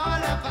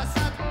all of a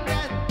sudden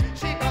then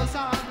she goes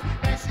on,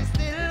 and she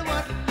still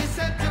wouldn't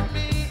listen to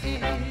me.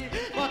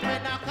 But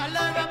when I call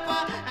her up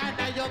and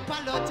I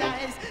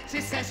apologize, she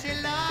says she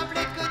love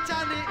little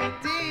Johnny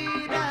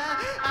indeed.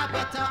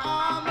 But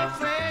I'm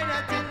afraid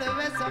I tell the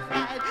rest of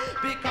life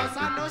because I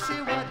know she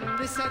wouldn't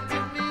listen to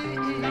me.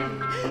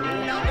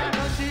 No, I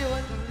know she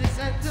wouldn't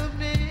listen to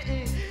me.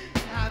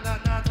 And I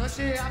know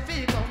she have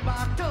to come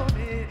back to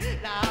me.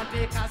 Now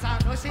because I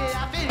know she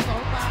have to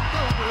come back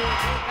to me.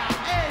 Now,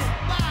 hey,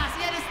 boss,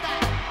 hear this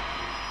time.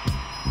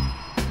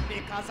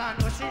 Because I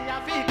know she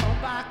have to come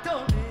back to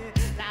me.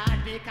 Lord,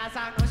 because I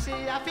know she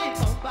have to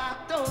come back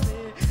to me.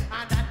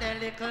 And that the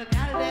little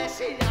girl there,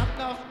 she have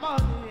enough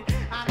money.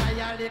 And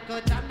I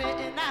little Johnny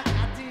in a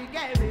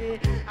category.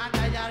 And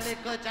I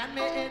little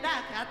Johnny in a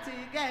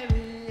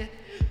category.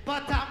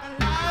 But I'm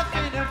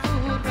laughing at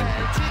food,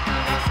 well, chicken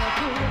was so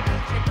cool.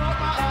 She broke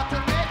my heart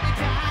and made me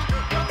cry.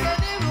 Broke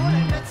any rule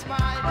and that's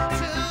mine.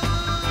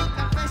 True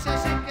confession,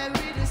 she can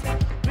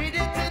read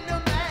it in the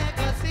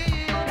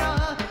magazine.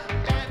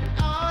 And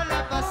all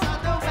of a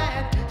sudden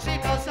when she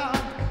goes on,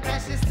 and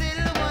she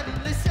still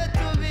wouldn't listen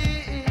to me.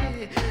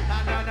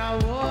 And I know,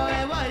 boy,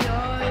 boy,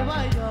 boy,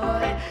 boy,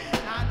 boy.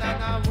 And I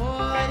know,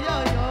 boy, yo,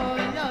 yo,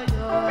 yo,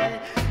 yo.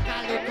 Now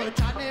little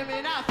Johnny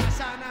in a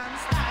fashion and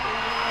style.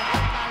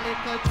 Now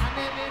little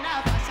Johnny in a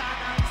fashion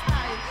and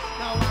style.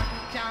 No one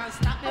can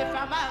stop me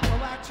from a go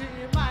a 3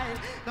 mile.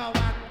 No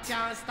one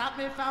can stop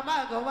me from a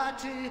go a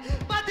 3.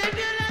 But if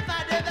you live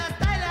at the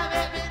style,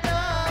 let me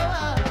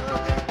know.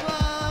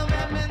 Oh,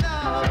 let me know.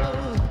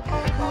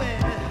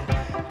 Well,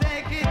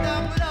 take it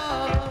down low.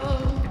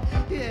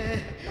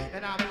 Yeah,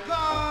 and I'm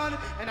gone,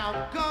 and I'm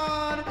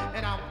gone,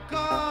 and I'm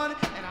gone,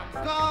 and I'm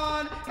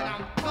gone, and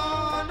I'm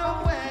gone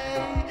away.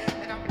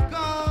 And I'm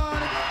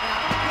gone, and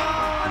I'm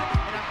gone,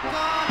 and I'm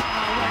gone.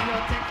 Now when you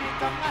take it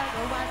down, I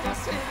know I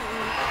just see me.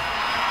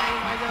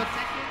 When you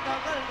take it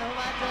down, I know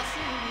I just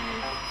see me.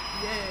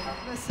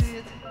 Yeah, let's see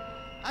it.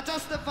 I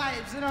just the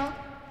vibes, you know?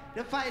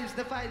 The vibes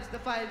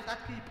that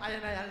keep I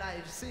and I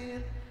alive,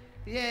 see?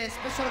 Yeah,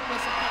 special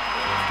question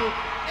to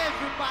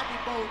everybody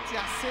about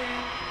your sin.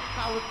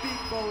 How big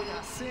about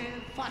your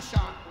sin,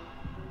 fashion.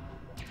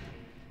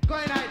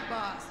 Going night,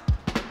 boss.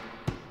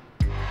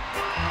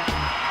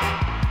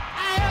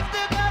 I have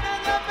to go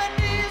down on my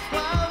knees,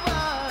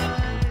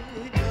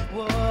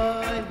 boy,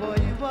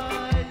 boy, boy.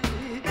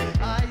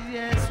 Ah,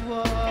 yes,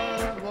 boy,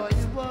 boy.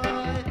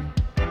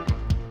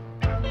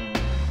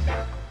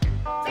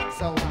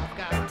 So I've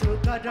got to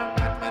go down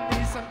on my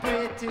knees and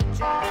pray to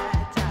Jah.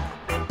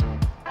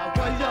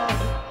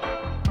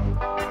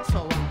 So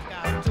I've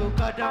got to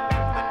go down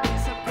on my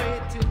knees and pray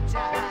to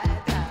Jah.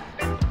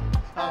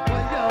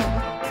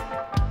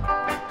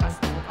 Cause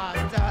no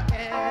other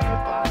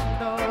anyone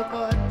know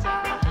but Jah.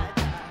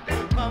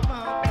 Come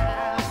on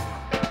now.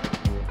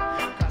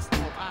 Cause no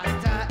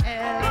other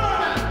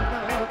anyone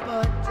know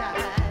but Jah.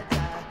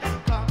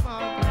 Come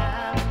on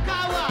now.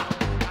 Come on.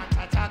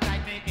 And Jah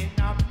guide me in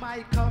my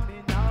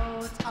coming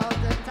out all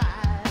the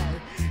time.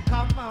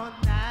 Come on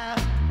now.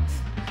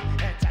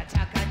 And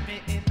Jah guide me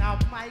in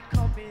my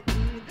coming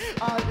in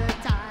all the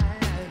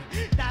time.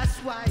 That's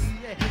why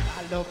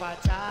I love a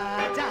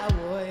Jah,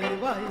 boy, boy,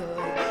 boy.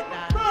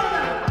 I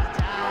love a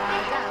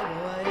Jah,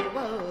 boy,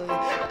 boy.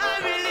 I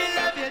really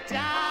love you,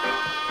 Jah.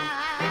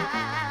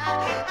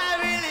 I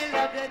really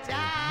love you,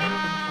 Jah.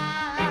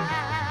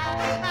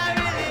 I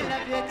really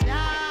love you,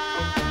 Jah.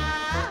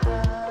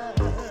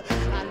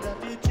 I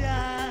love you,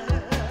 Jah.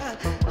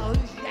 Oh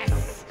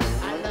yes,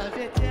 I love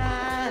you,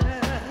 Jah.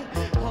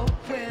 Oh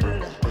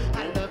well, I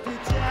love you,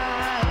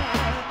 Jah.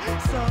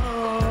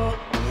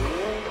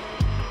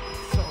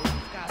 So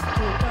I've got to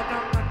go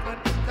down on my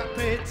knees and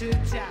pray to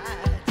Jah.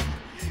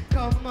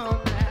 Come on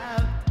now.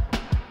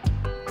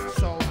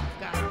 So I've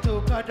got to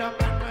go down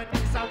on my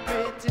knees and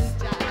pray to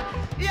Jah.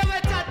 Yeah,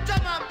 we're that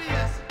drum and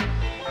bass.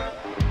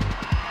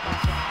 But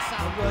once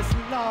I was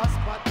lost,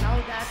 but now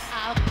that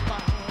I've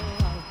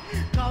found.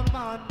 Come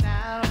on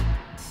now.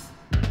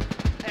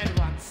 And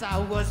once I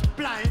was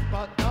blind,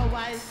 but now I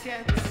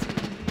can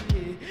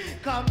see.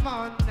 Come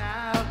on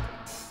now.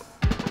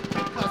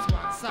 Cause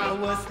once I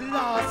was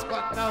lost,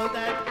 but now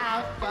that I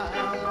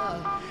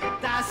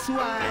found. That's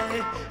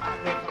why I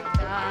love a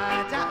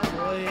Jah,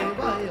 boy,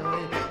 boy,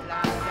 boy.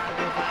 Lord, I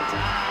love a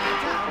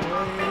Jah,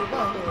 boy,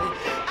 boy.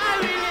 I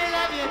really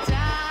love you,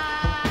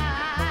 Jah.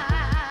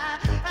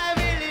 I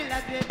really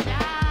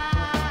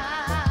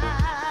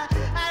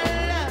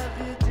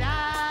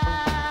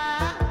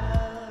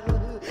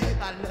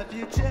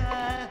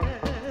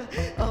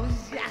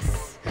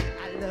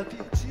love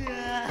you,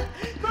 Jah.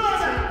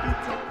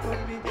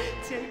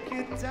 Take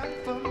it down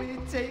for me,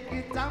 take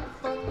it down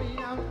for me,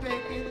 I'm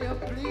begging you,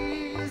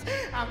 please.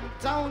 I'm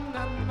down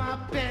on my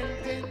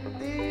bending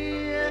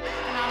knee, and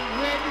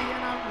I'm ready,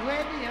 and I'm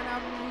ready, and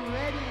I'm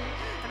ready,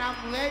 and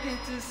I'm ready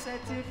to set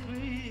you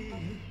free.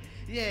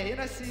 Yeah, you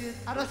know, see it,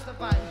 I just the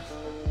vibes.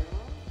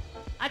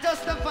 I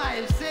just the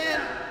vibes, see it?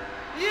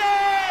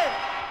 Yeah!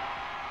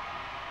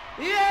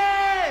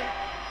 Yeah!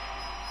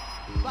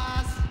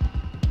 Boss,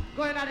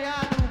 going at the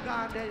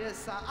Alugan there, yes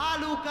sir.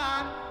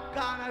 Alugan,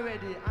 gone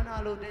already, and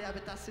all of there,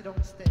 better sit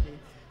down steady.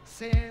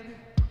 Sing.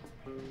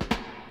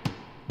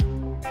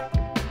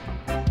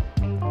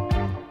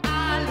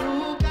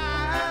 Alugan,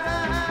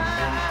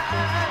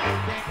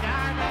 they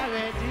gone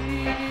already.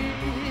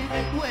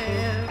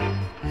 Well,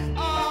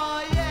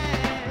 oh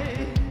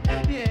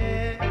yeah,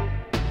 yeah.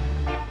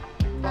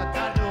 But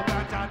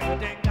Alugan,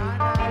 they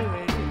gone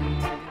already.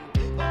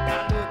 But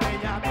Alugan,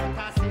 you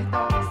better sit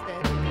down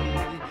steady.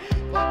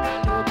 But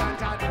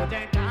Alugan,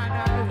 they gone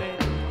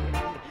already.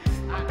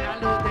 And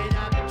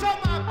Alugan, drum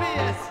and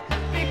bass,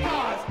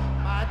 because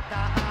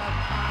mother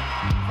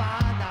and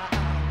father,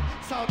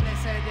 so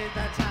blessed is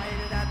the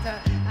child that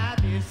have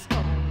his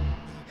own.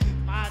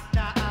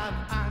 Mother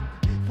and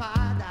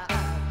father,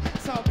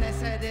 so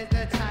blessed is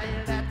the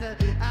child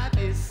that have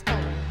his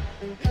own.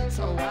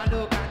 So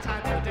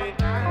Alugan, they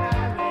gone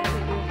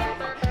already.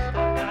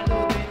 And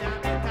Alugan, you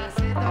better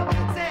sit down.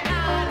 Say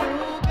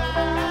Alugan,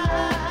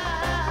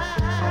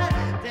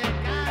 they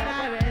gone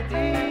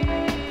already.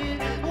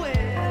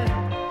 Well,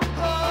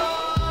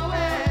 oh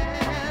well,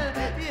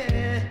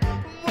 yeah.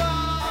 Whoa,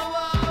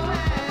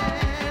 well,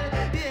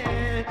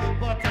 yeah.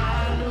 But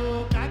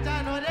Alugan,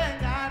 know they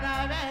gone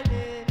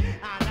already.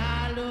 And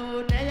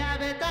Alugan,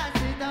 they better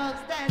sit down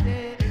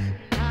steady.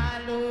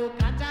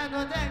 Alugan,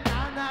 know they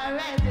gone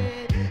already.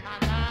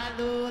 And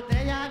Alugan,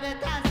 they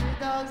better sit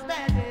down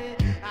steady.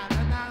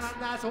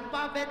 And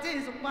Sumpa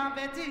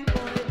Betty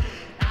boy.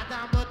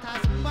 Adam Butter,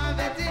 Sumpa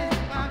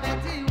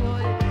Betty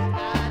boy.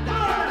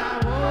 Adam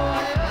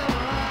boy.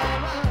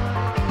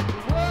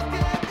 Walk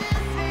in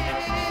this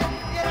city.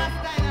 You're a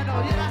style, no,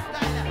 you're a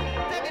style.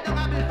 Take it on a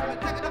bit,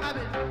 take it on a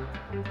bit.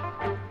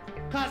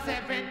 Cause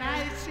every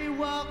night she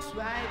walks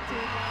right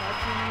in my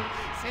dream.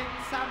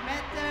 Since I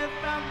met her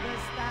from the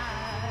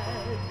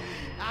start,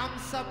 I'm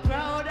so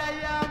proud I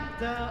am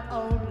the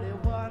only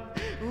one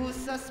who's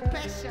so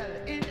special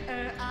in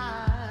her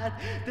heart.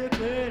 The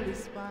girl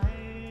is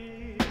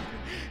mine,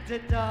 the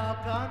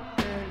doggone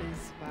girl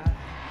is mine.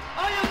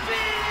 Oh, you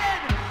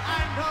feeling? I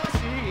know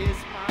she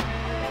is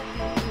mine,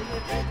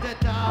 the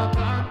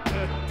doggone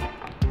girl.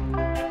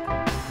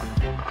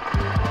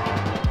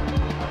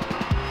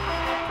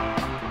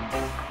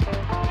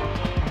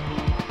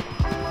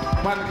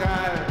 One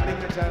guy,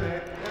 Nick Johnny,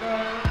 you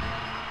know.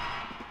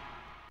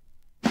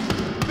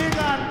 Big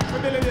on for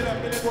Billy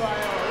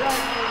Boyo,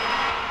 right?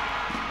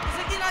 It's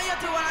a kid I hear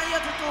to 1 and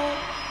hear to 2.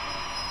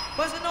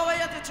 But you know where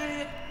you hear to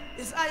 3.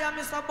 It's I am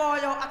Mr.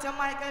 Boyo at your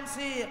mic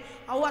MC.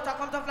 And what I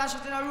come to flash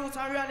it in a roots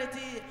and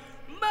reality.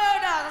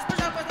 Murder, a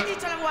special question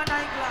each and every one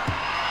night club.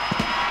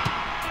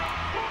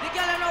 The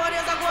girl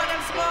nowadays are going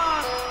them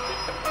smart.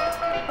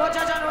 But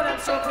Jah know them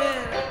so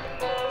clear.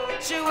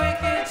 She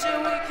wicked, she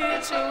wicked,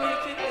 she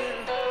wicked.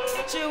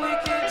 She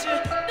wicked, she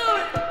do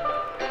it.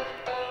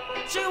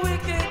 She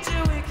wicked, she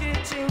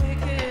wicked, she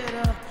wicked.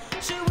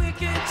 She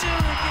wicked, she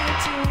wicked,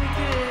 she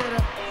wicked.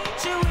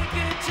 She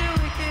wicked, she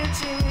wicked,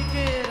 she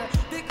wicked.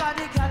 Because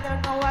the girl them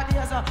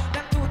nowadays,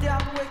 them too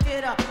damn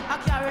wicked. I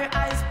carry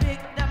ice pick,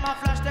 them a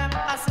flash, them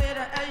I say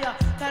the hey,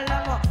 tell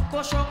them go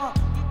show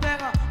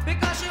bang.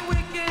 Because she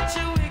wicked,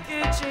 she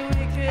wicked, she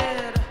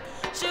wicked.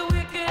 She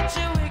wicked,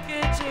 she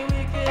wicked, she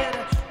wicked.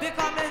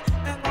 Because me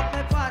hang up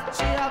me pants,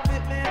 she a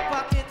fit me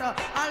pocket. A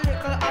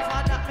little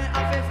after that me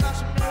have a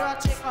flash mirror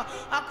chick.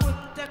 I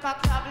couldn't take a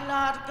cab,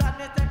 Lord God,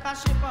 me take a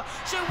ship.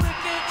 She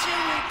wicked, she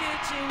wicked,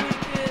 she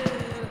wicked.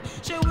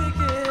 She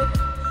wicked,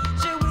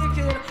 she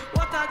wicked.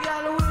 What a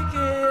girl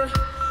wicked.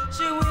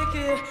 She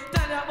wicked.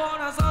 Tell your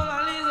bonus song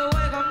and leave the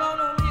way. Come down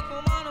on me,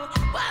 come on.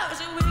 Wow,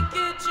 she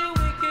wicked, she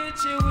wicked,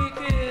 she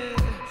wicked.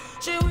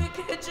 She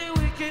wicked, she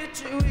wicked,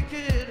 she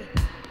wicked.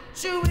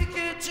 She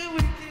wicked, she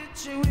wicked,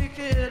 she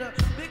wicked.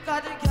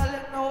 Because the girl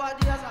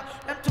nowadays,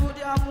 them too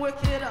damn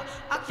wicked.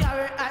 I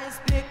carry ice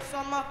pick,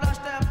 some I flash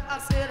them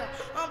acid.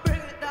 And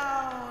bring it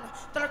down,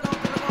 to the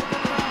ground, to the ground, to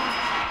the ground.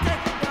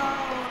 Take it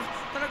down,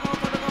 to the ground,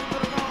 to the ground, to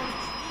the ground.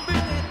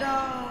 Bring it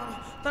down,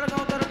 to the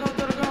ground, to the ground,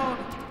 to the ground.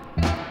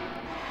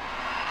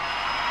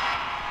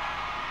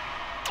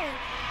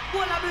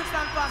 All the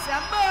Brixton pass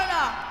and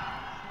murder.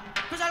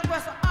 Special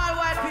request to all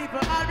white people,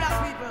 all black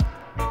people.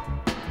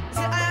 See,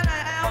 I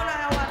want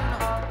to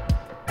know.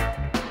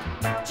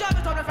 Jam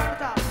it up the front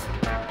top.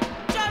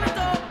 Jam it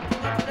up.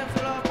 Put them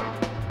full up.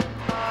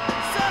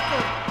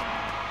 Circle.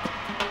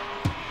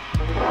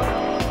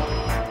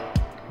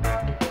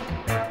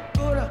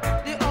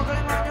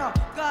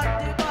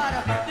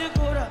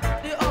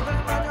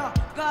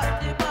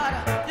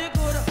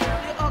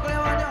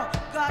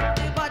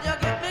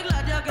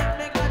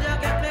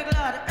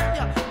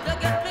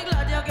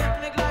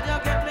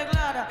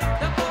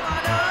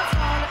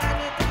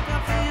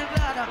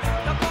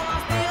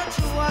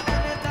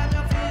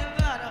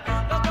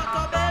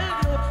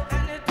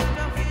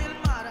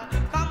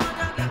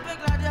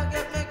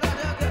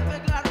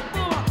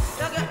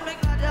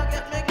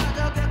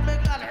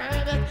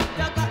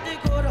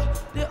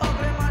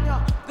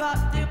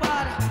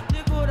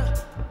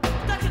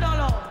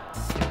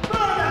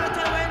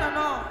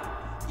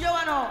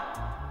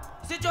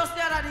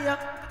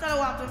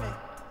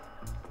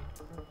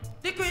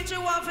 queen she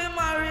want to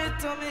marry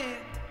to me.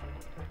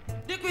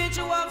 The queen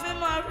she want to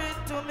marry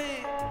to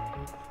me.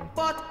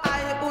 But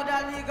I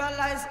woulda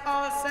legalize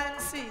all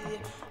sensi.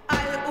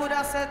 I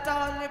woulda set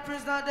all the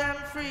prisoner them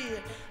free.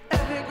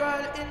 Every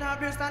girl in a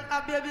Brixton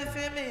a baby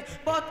for me.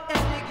 But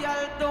any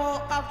girl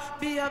don't have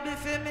baby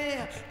for me.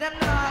 Them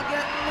not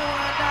get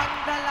more than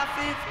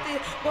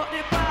 $50. But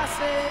the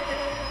passy,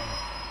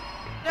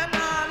 them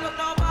not look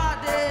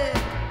nobody.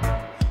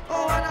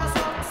 Oh, and a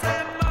some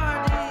say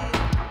murder.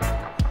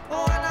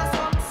 Oh, and a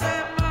some say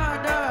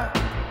murder.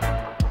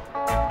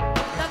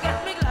 You get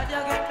me glad,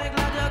 you get me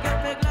glad, you get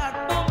me glad.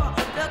 Boom.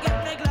 You get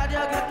me glad,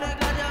 you get me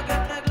glad, you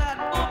get me glad.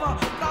 Boom.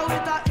 Cause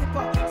with a hip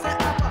up, say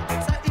up,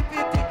 say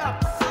hippity up.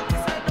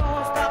 Say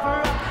don't stop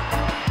rock.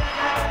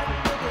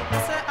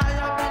 Say I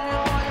am Billy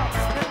Boyo.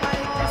 The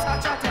mic is a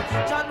chatting.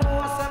 Jah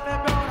know say me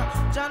brown.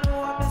 Jah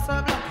know me so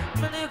black.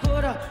 Me the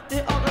good, the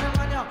ugly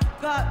man ya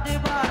got the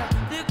bad.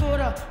 The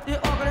good, the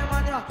ugly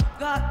man ya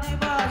got the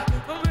bad.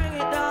 Bring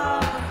it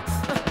down.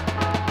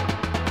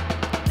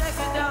 Take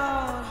it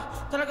down.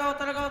 To the ground,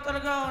 to the ground, to the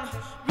ground.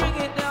 Bring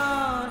it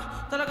down.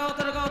 To the ground,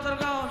 to the ground, to the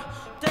ground.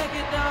 Take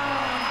it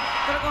down.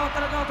 To the ground, to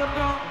the ground, to the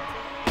ground.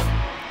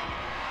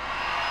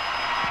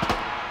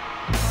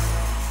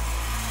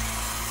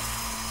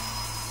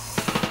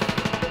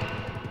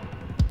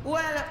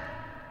 Well,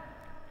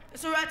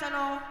 it's right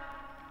now.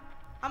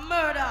 A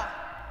murder.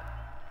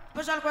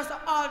 Special request to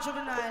all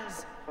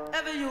juveniles.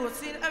 Every youth,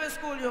 seen every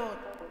school youth.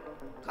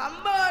 A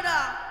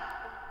murder.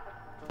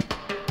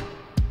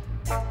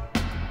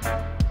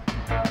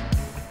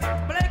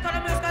 Blake on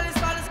the musical is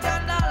called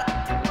Scandal.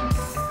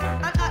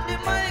 And at the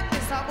mic,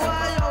 Mr.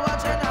 Boyo, a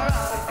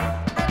general.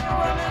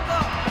 Anywhere we go,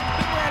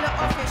 beware the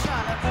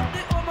official.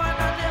 The woman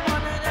and the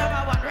money, them a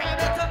want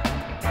rabbit.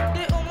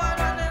 The woman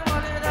and the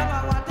money, them a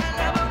want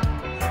television.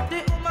 The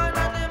woman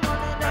and the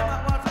money, them a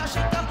want flash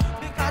it up.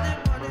 Because the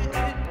money,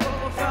 it go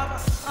from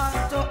hand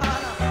to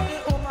hand. The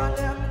woman,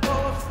 them go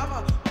from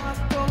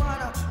hand to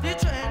hand. The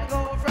train go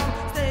from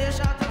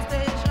station to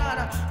station.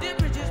 The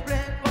bridges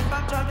plane go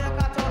from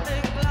Jamaica to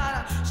England.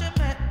 She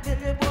met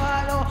Billy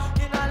Boyo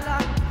in a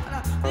land.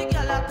 The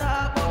girl a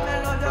talk about me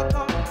love your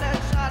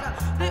complexion.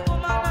 The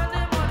woman and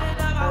the money,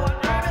 them a want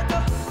rabbit.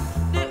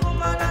 The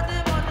woman and the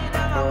money,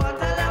 them a want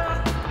television.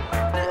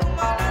 The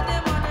woman and the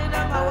money,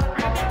 them a want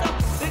rabbit.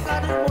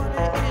 Because the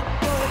money, it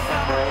go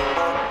from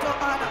man to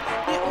man.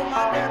 The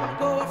woman, them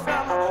go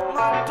from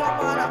man to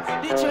man.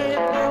 The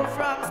train go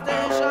from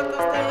station to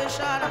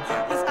station.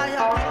 It's I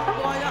am Billy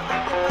Boyo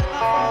and the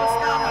microphone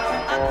stand.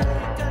 And let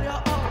me tell you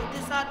how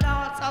this a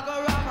dance a go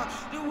ram.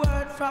 The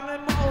word from me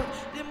mouth,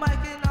 the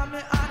mic in a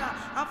me hand.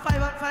 And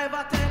 5 and 5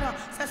 a 10,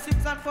 say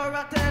 6 and 4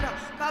 a 10.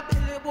 Cause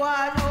Billy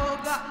Boyo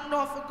got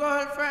enough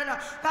girlfriend.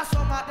 Cause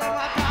some of them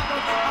a talk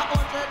about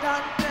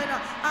 110.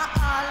 And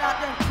all of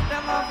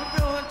them have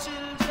grown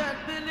children.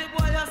 Billy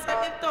Boyo say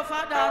him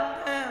tougher than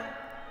them.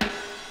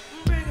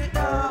 Bring it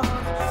down.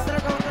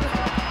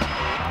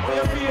 How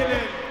you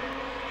feeling?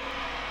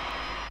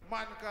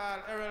 Man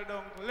called Errol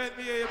Dunkley. Let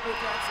me hear you put your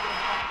hands together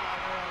for man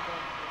called Errol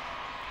Dunkley.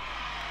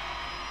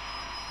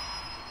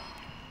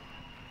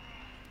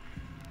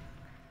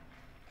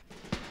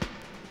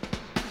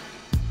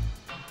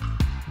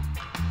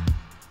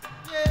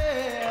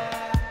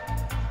 Yeah.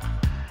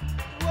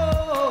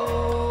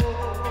 Whoa.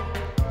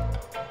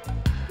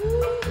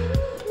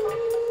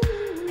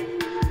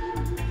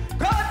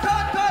 Cut.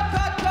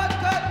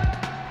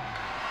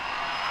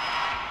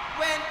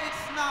 When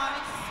it's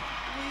nice,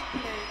 we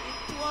play it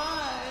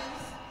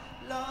twice.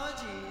 Lord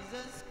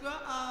Jesus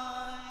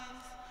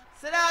Christ.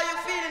 So how you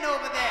feeling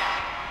over there?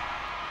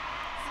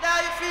 So how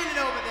you feeling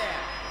over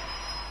there?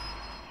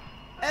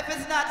 If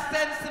it's not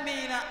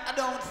sensimina, I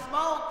don't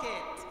smoke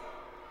it.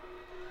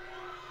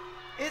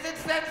 Is it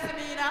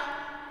sensimina?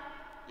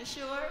 You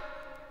sure?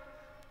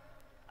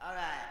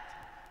 Alright.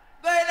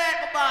 Go ahead,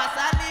 my boss.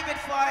 I'll leave it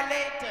for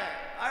later.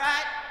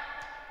 Alright?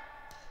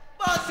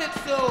 Boss it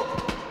so.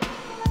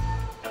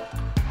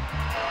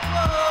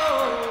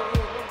 Whoa.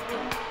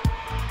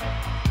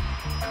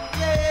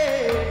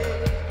 Yeah.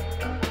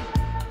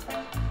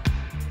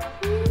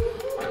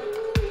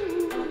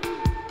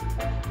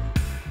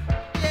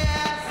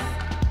 Yes.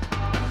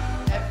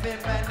 Every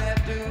man I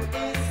do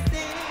is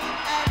sing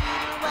a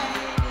little way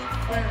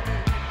different.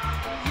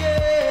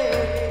 Yeah.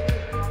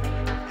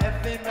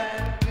 Every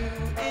man do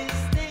is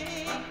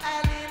sing a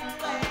little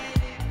way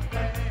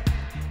different.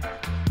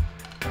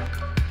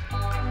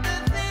 The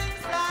things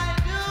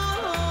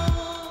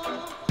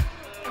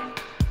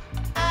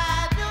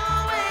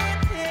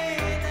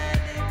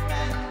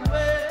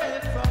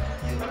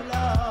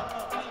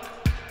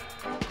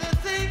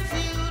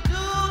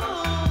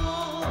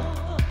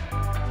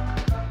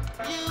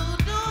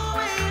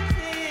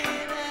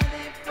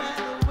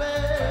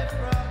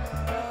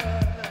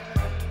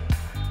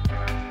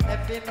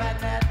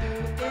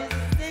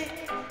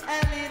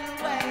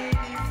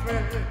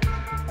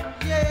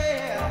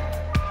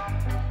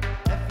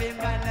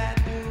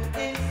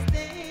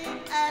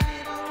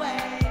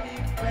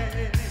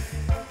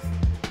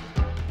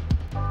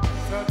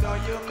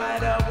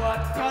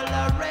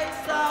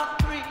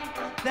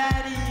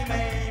that he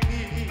may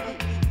be.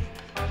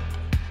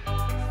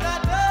 So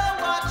don't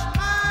watch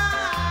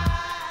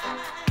mine.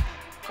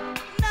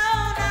 No,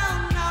 no,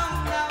 no,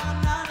 no,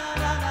 no, no,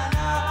 no, no,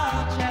 no,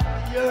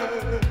 champion.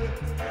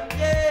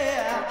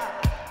 Yeah.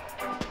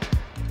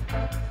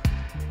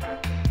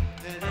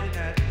 In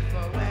a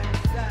different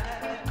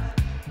style.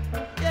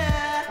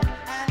 Yeah,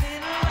 a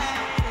little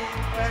waiting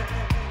for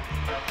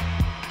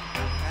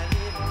a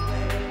little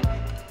waiting.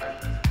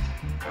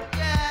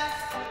 Yes,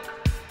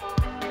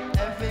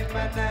 every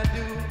man I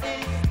do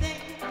his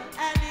thing,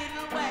 a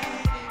little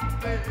waiting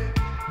for.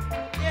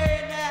 Yeah,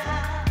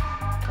 now,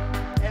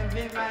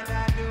 every man I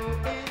do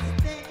his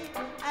thing,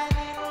 a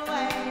little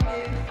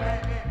waiting for.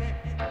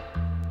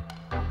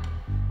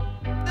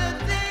 The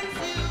things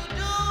you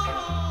do,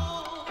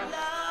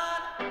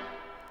 Lord,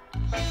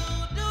 you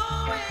do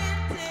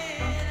it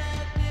in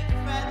a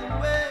different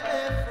way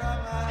from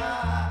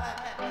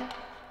mine.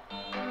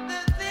 The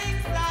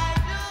things I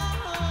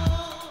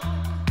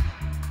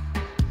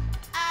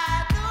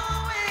do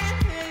it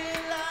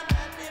in a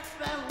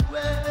different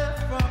way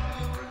from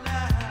you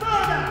now.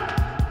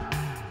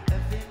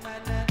 Every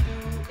man I do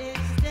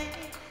his thing,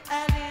 a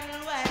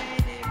little way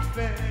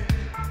different.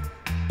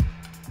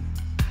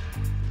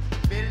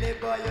 Billy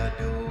boy, you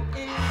do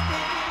his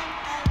thing,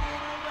 a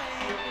little way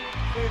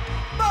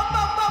different. Bop,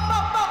 bop, bop,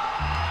 bop, bop.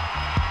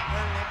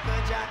 Well,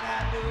 little John, I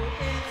do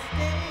his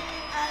thing,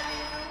 a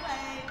little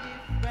way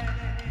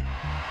different.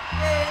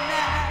 Yeah,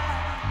 now.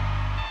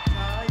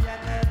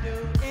 Toyan, I do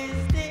his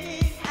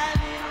thing, a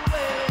little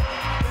way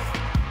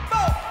different.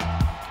 Bop.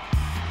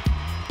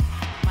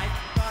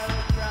 Michael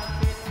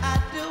Prophet, I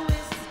do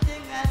his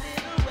thing, a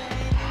little way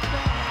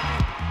different.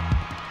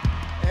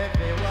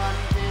 Everyone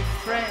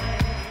different,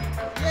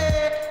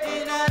 yeah,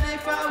 in a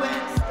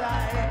different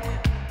style.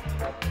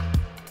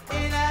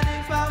 In a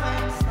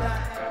different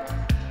style.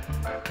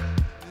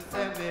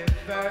 Say we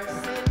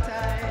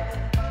versatile.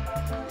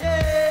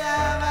 Yeah,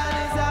 I'm a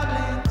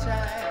disabling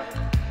child.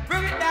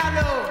 Bring it down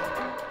low.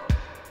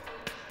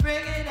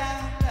 Bring it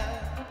down low.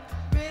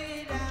 Bring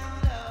it down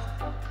low.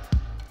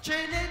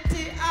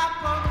 Trinity, I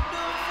come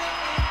to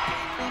it.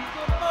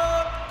 Come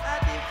on, a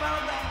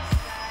different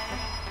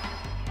style.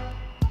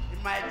 It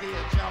might be a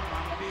drum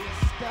and bass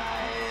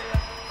style.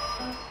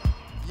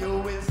 You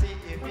will see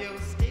if you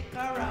stick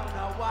around a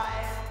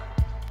while.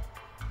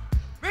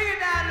 Bring it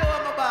down low,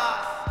 my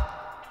boss.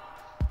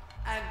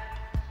 And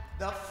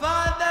the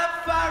father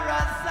for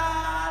us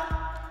all,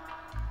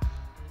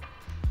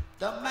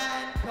 the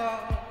man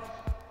called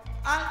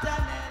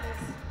Alton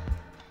Ellis,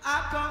 I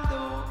come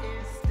do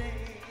his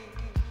thing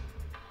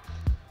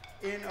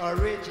in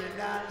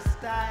original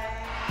style,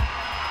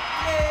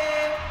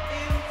 yeah,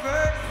 in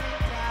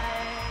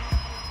versatile.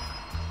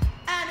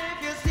 And if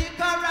you stick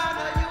around,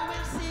 you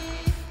will see.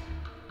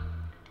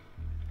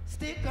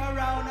 Stick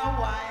around a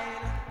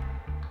while,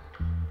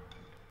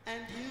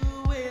 and you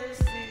will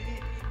see.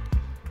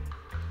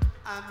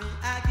 I mean,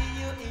 I give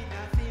you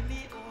enough in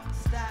my own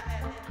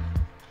style.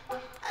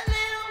 A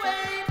little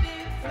way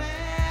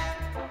different.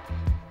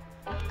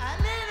 A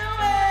little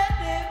way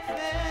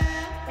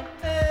different.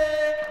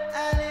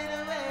 A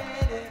little way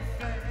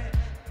different.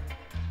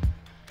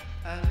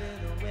 A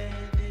little way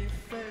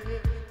different.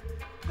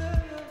 A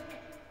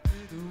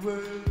little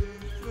way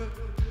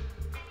different.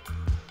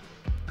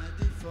 A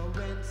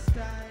different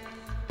style.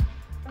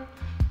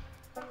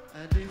 A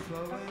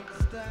different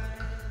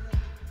style.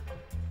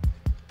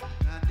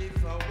 A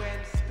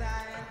different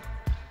style.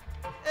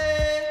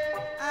 Hey,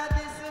 a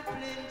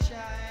disciplined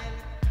child.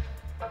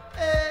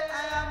 Hey,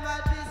 I am a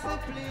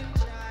disciplined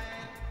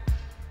child.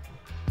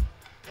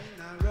 In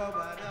a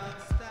rubber dub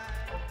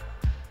style.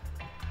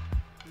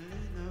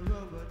 In a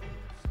rubber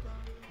dub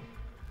style.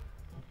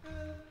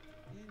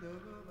 In a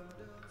rubber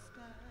dub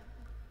style.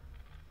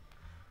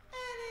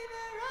 And in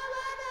a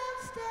rubber dub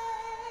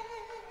style.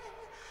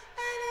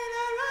 And in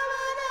a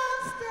rubber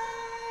dub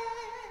style.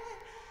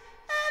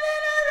 And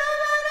in a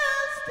rubber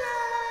dub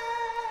style.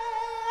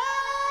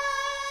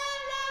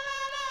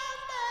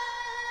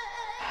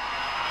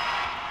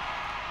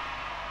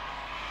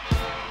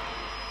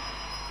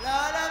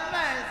 Lord have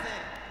mercy.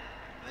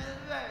 With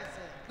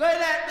mercy. Go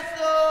let me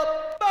so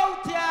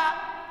bout ya.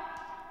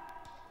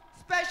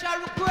 Special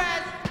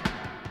request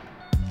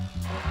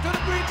to the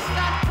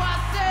Brixton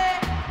posse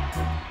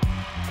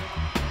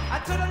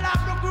and to the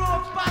Labrador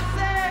Grove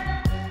posse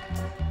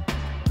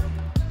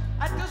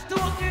and to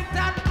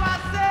Stockington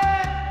posse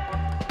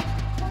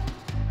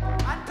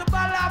and to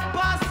Ballard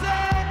posse.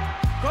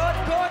 Good.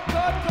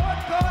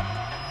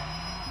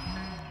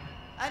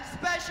 And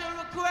special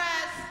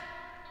request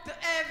to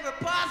every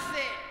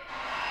posse.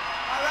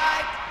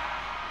 Alright?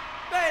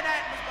 Good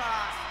night, my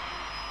boss.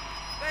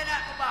 Good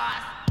night, my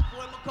boss.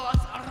 For my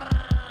cause.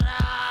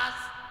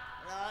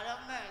 Lord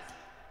have mercy.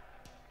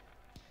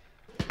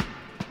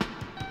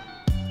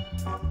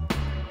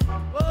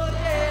 Oh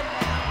yeah,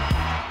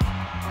 now.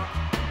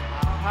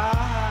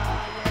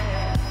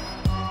 Yeah.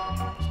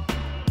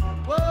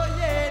 Oh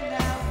yeah,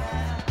 now.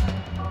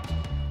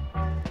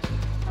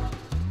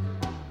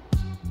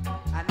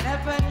 I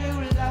never knew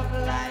love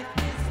like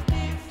this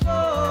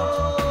before.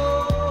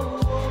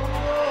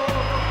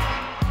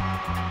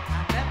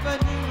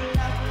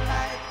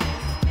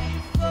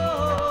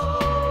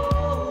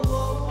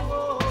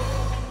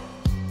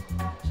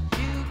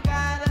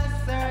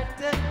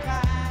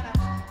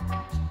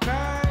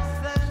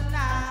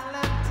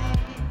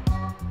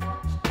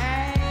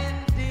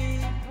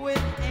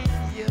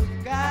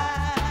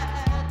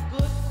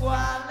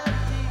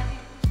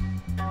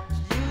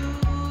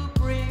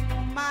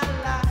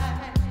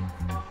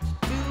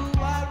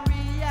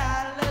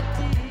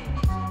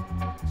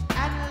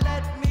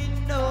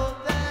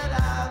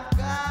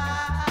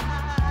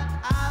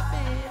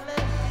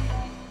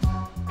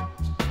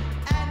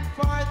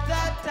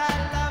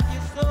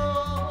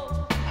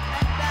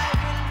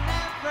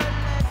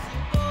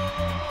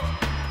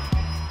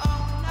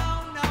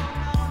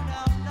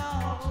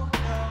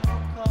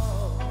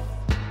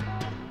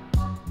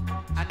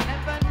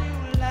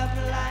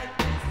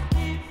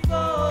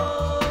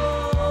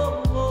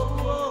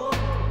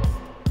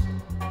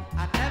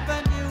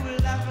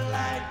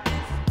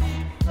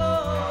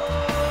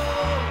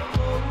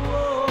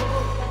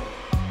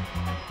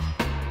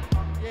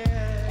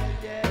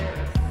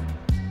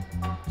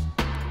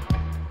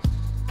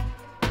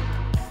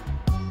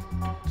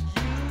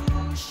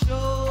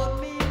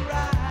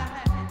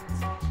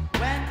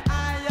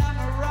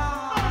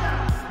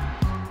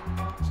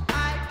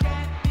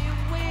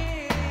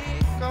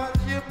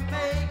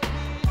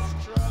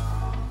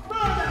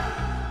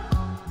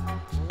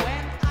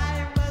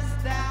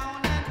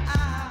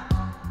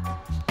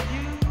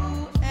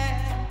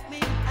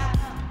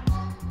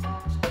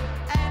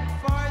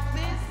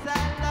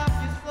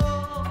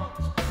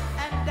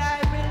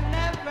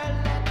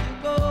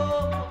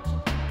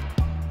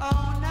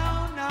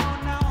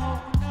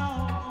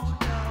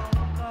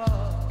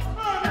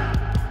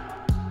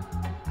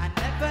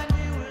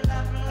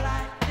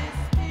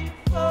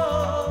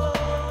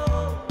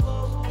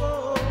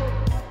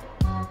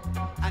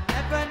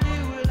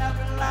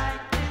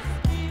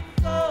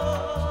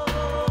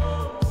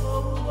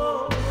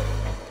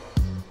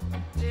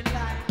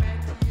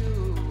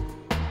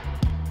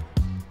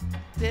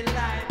 till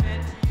I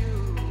met you.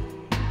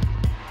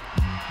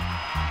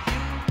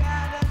 You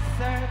got a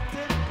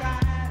certain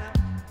kind of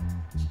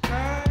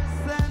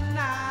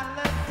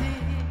personality,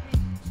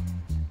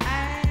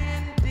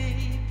 and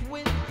deep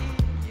within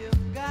you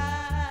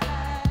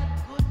got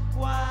good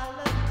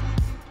quality.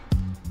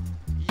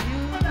 You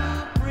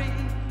bring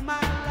my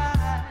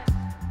life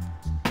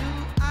to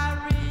a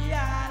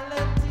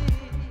reality,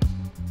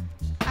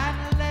 and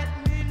let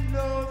me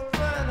know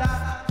that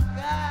I've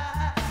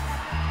got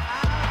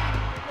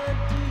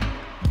ability.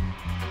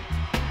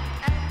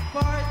 And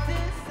for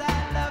this I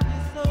love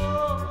you so,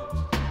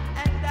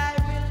 and I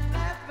will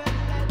never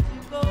let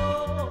you go.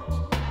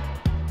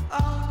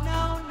 Oh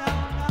no, no,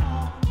 no,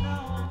 no,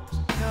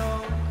 no,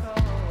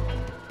 'cause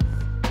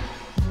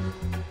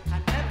I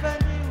never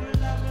knew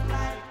love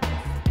like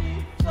this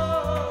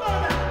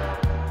before.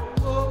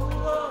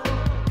 Oh,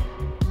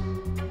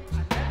 I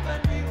never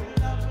knew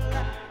love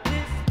like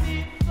this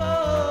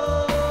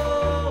before.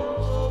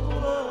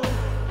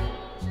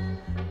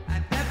 I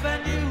never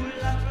knew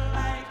love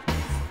like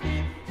this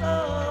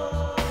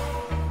before.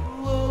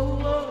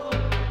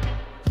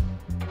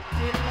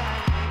 Till I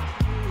met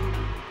you.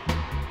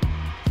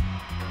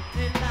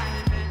 Till I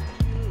met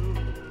you.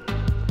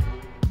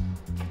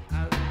 I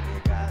really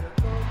gotta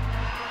go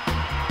now.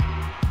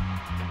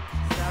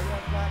 Sorry,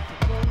 I've got to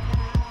go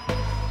now.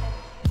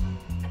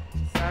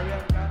 Sorry,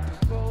 I've got to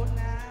go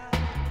now.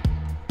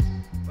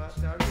 But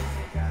I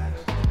really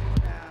gotta go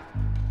now.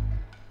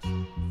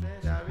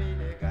 Said I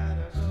really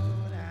gotta go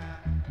now.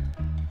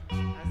 I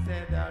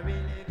said I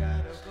really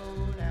gotta go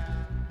now.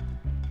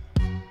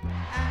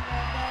 And I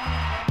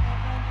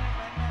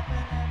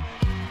never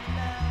knew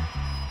love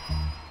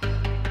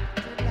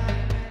till I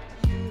met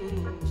you.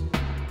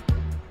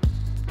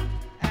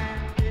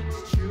 And it's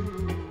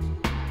true.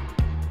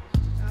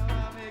 Now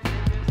I'm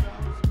making you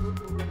some screw.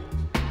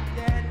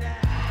 Yeah,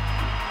 now.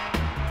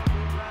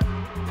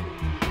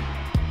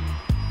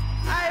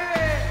 I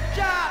read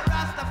Jah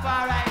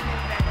Rastafari in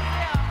me.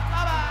 Yeah,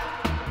 bye-bye.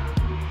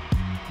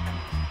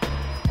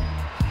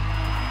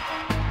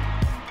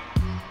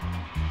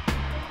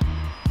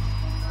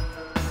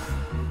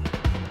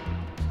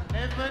 I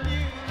never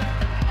knew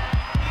love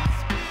like this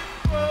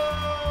before.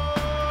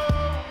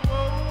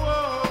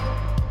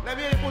 Let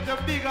me put a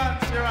big hand,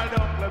 Errol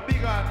Dunkley,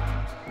 big hand.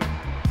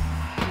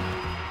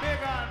 Big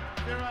hand,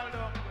 Errol Dunkley.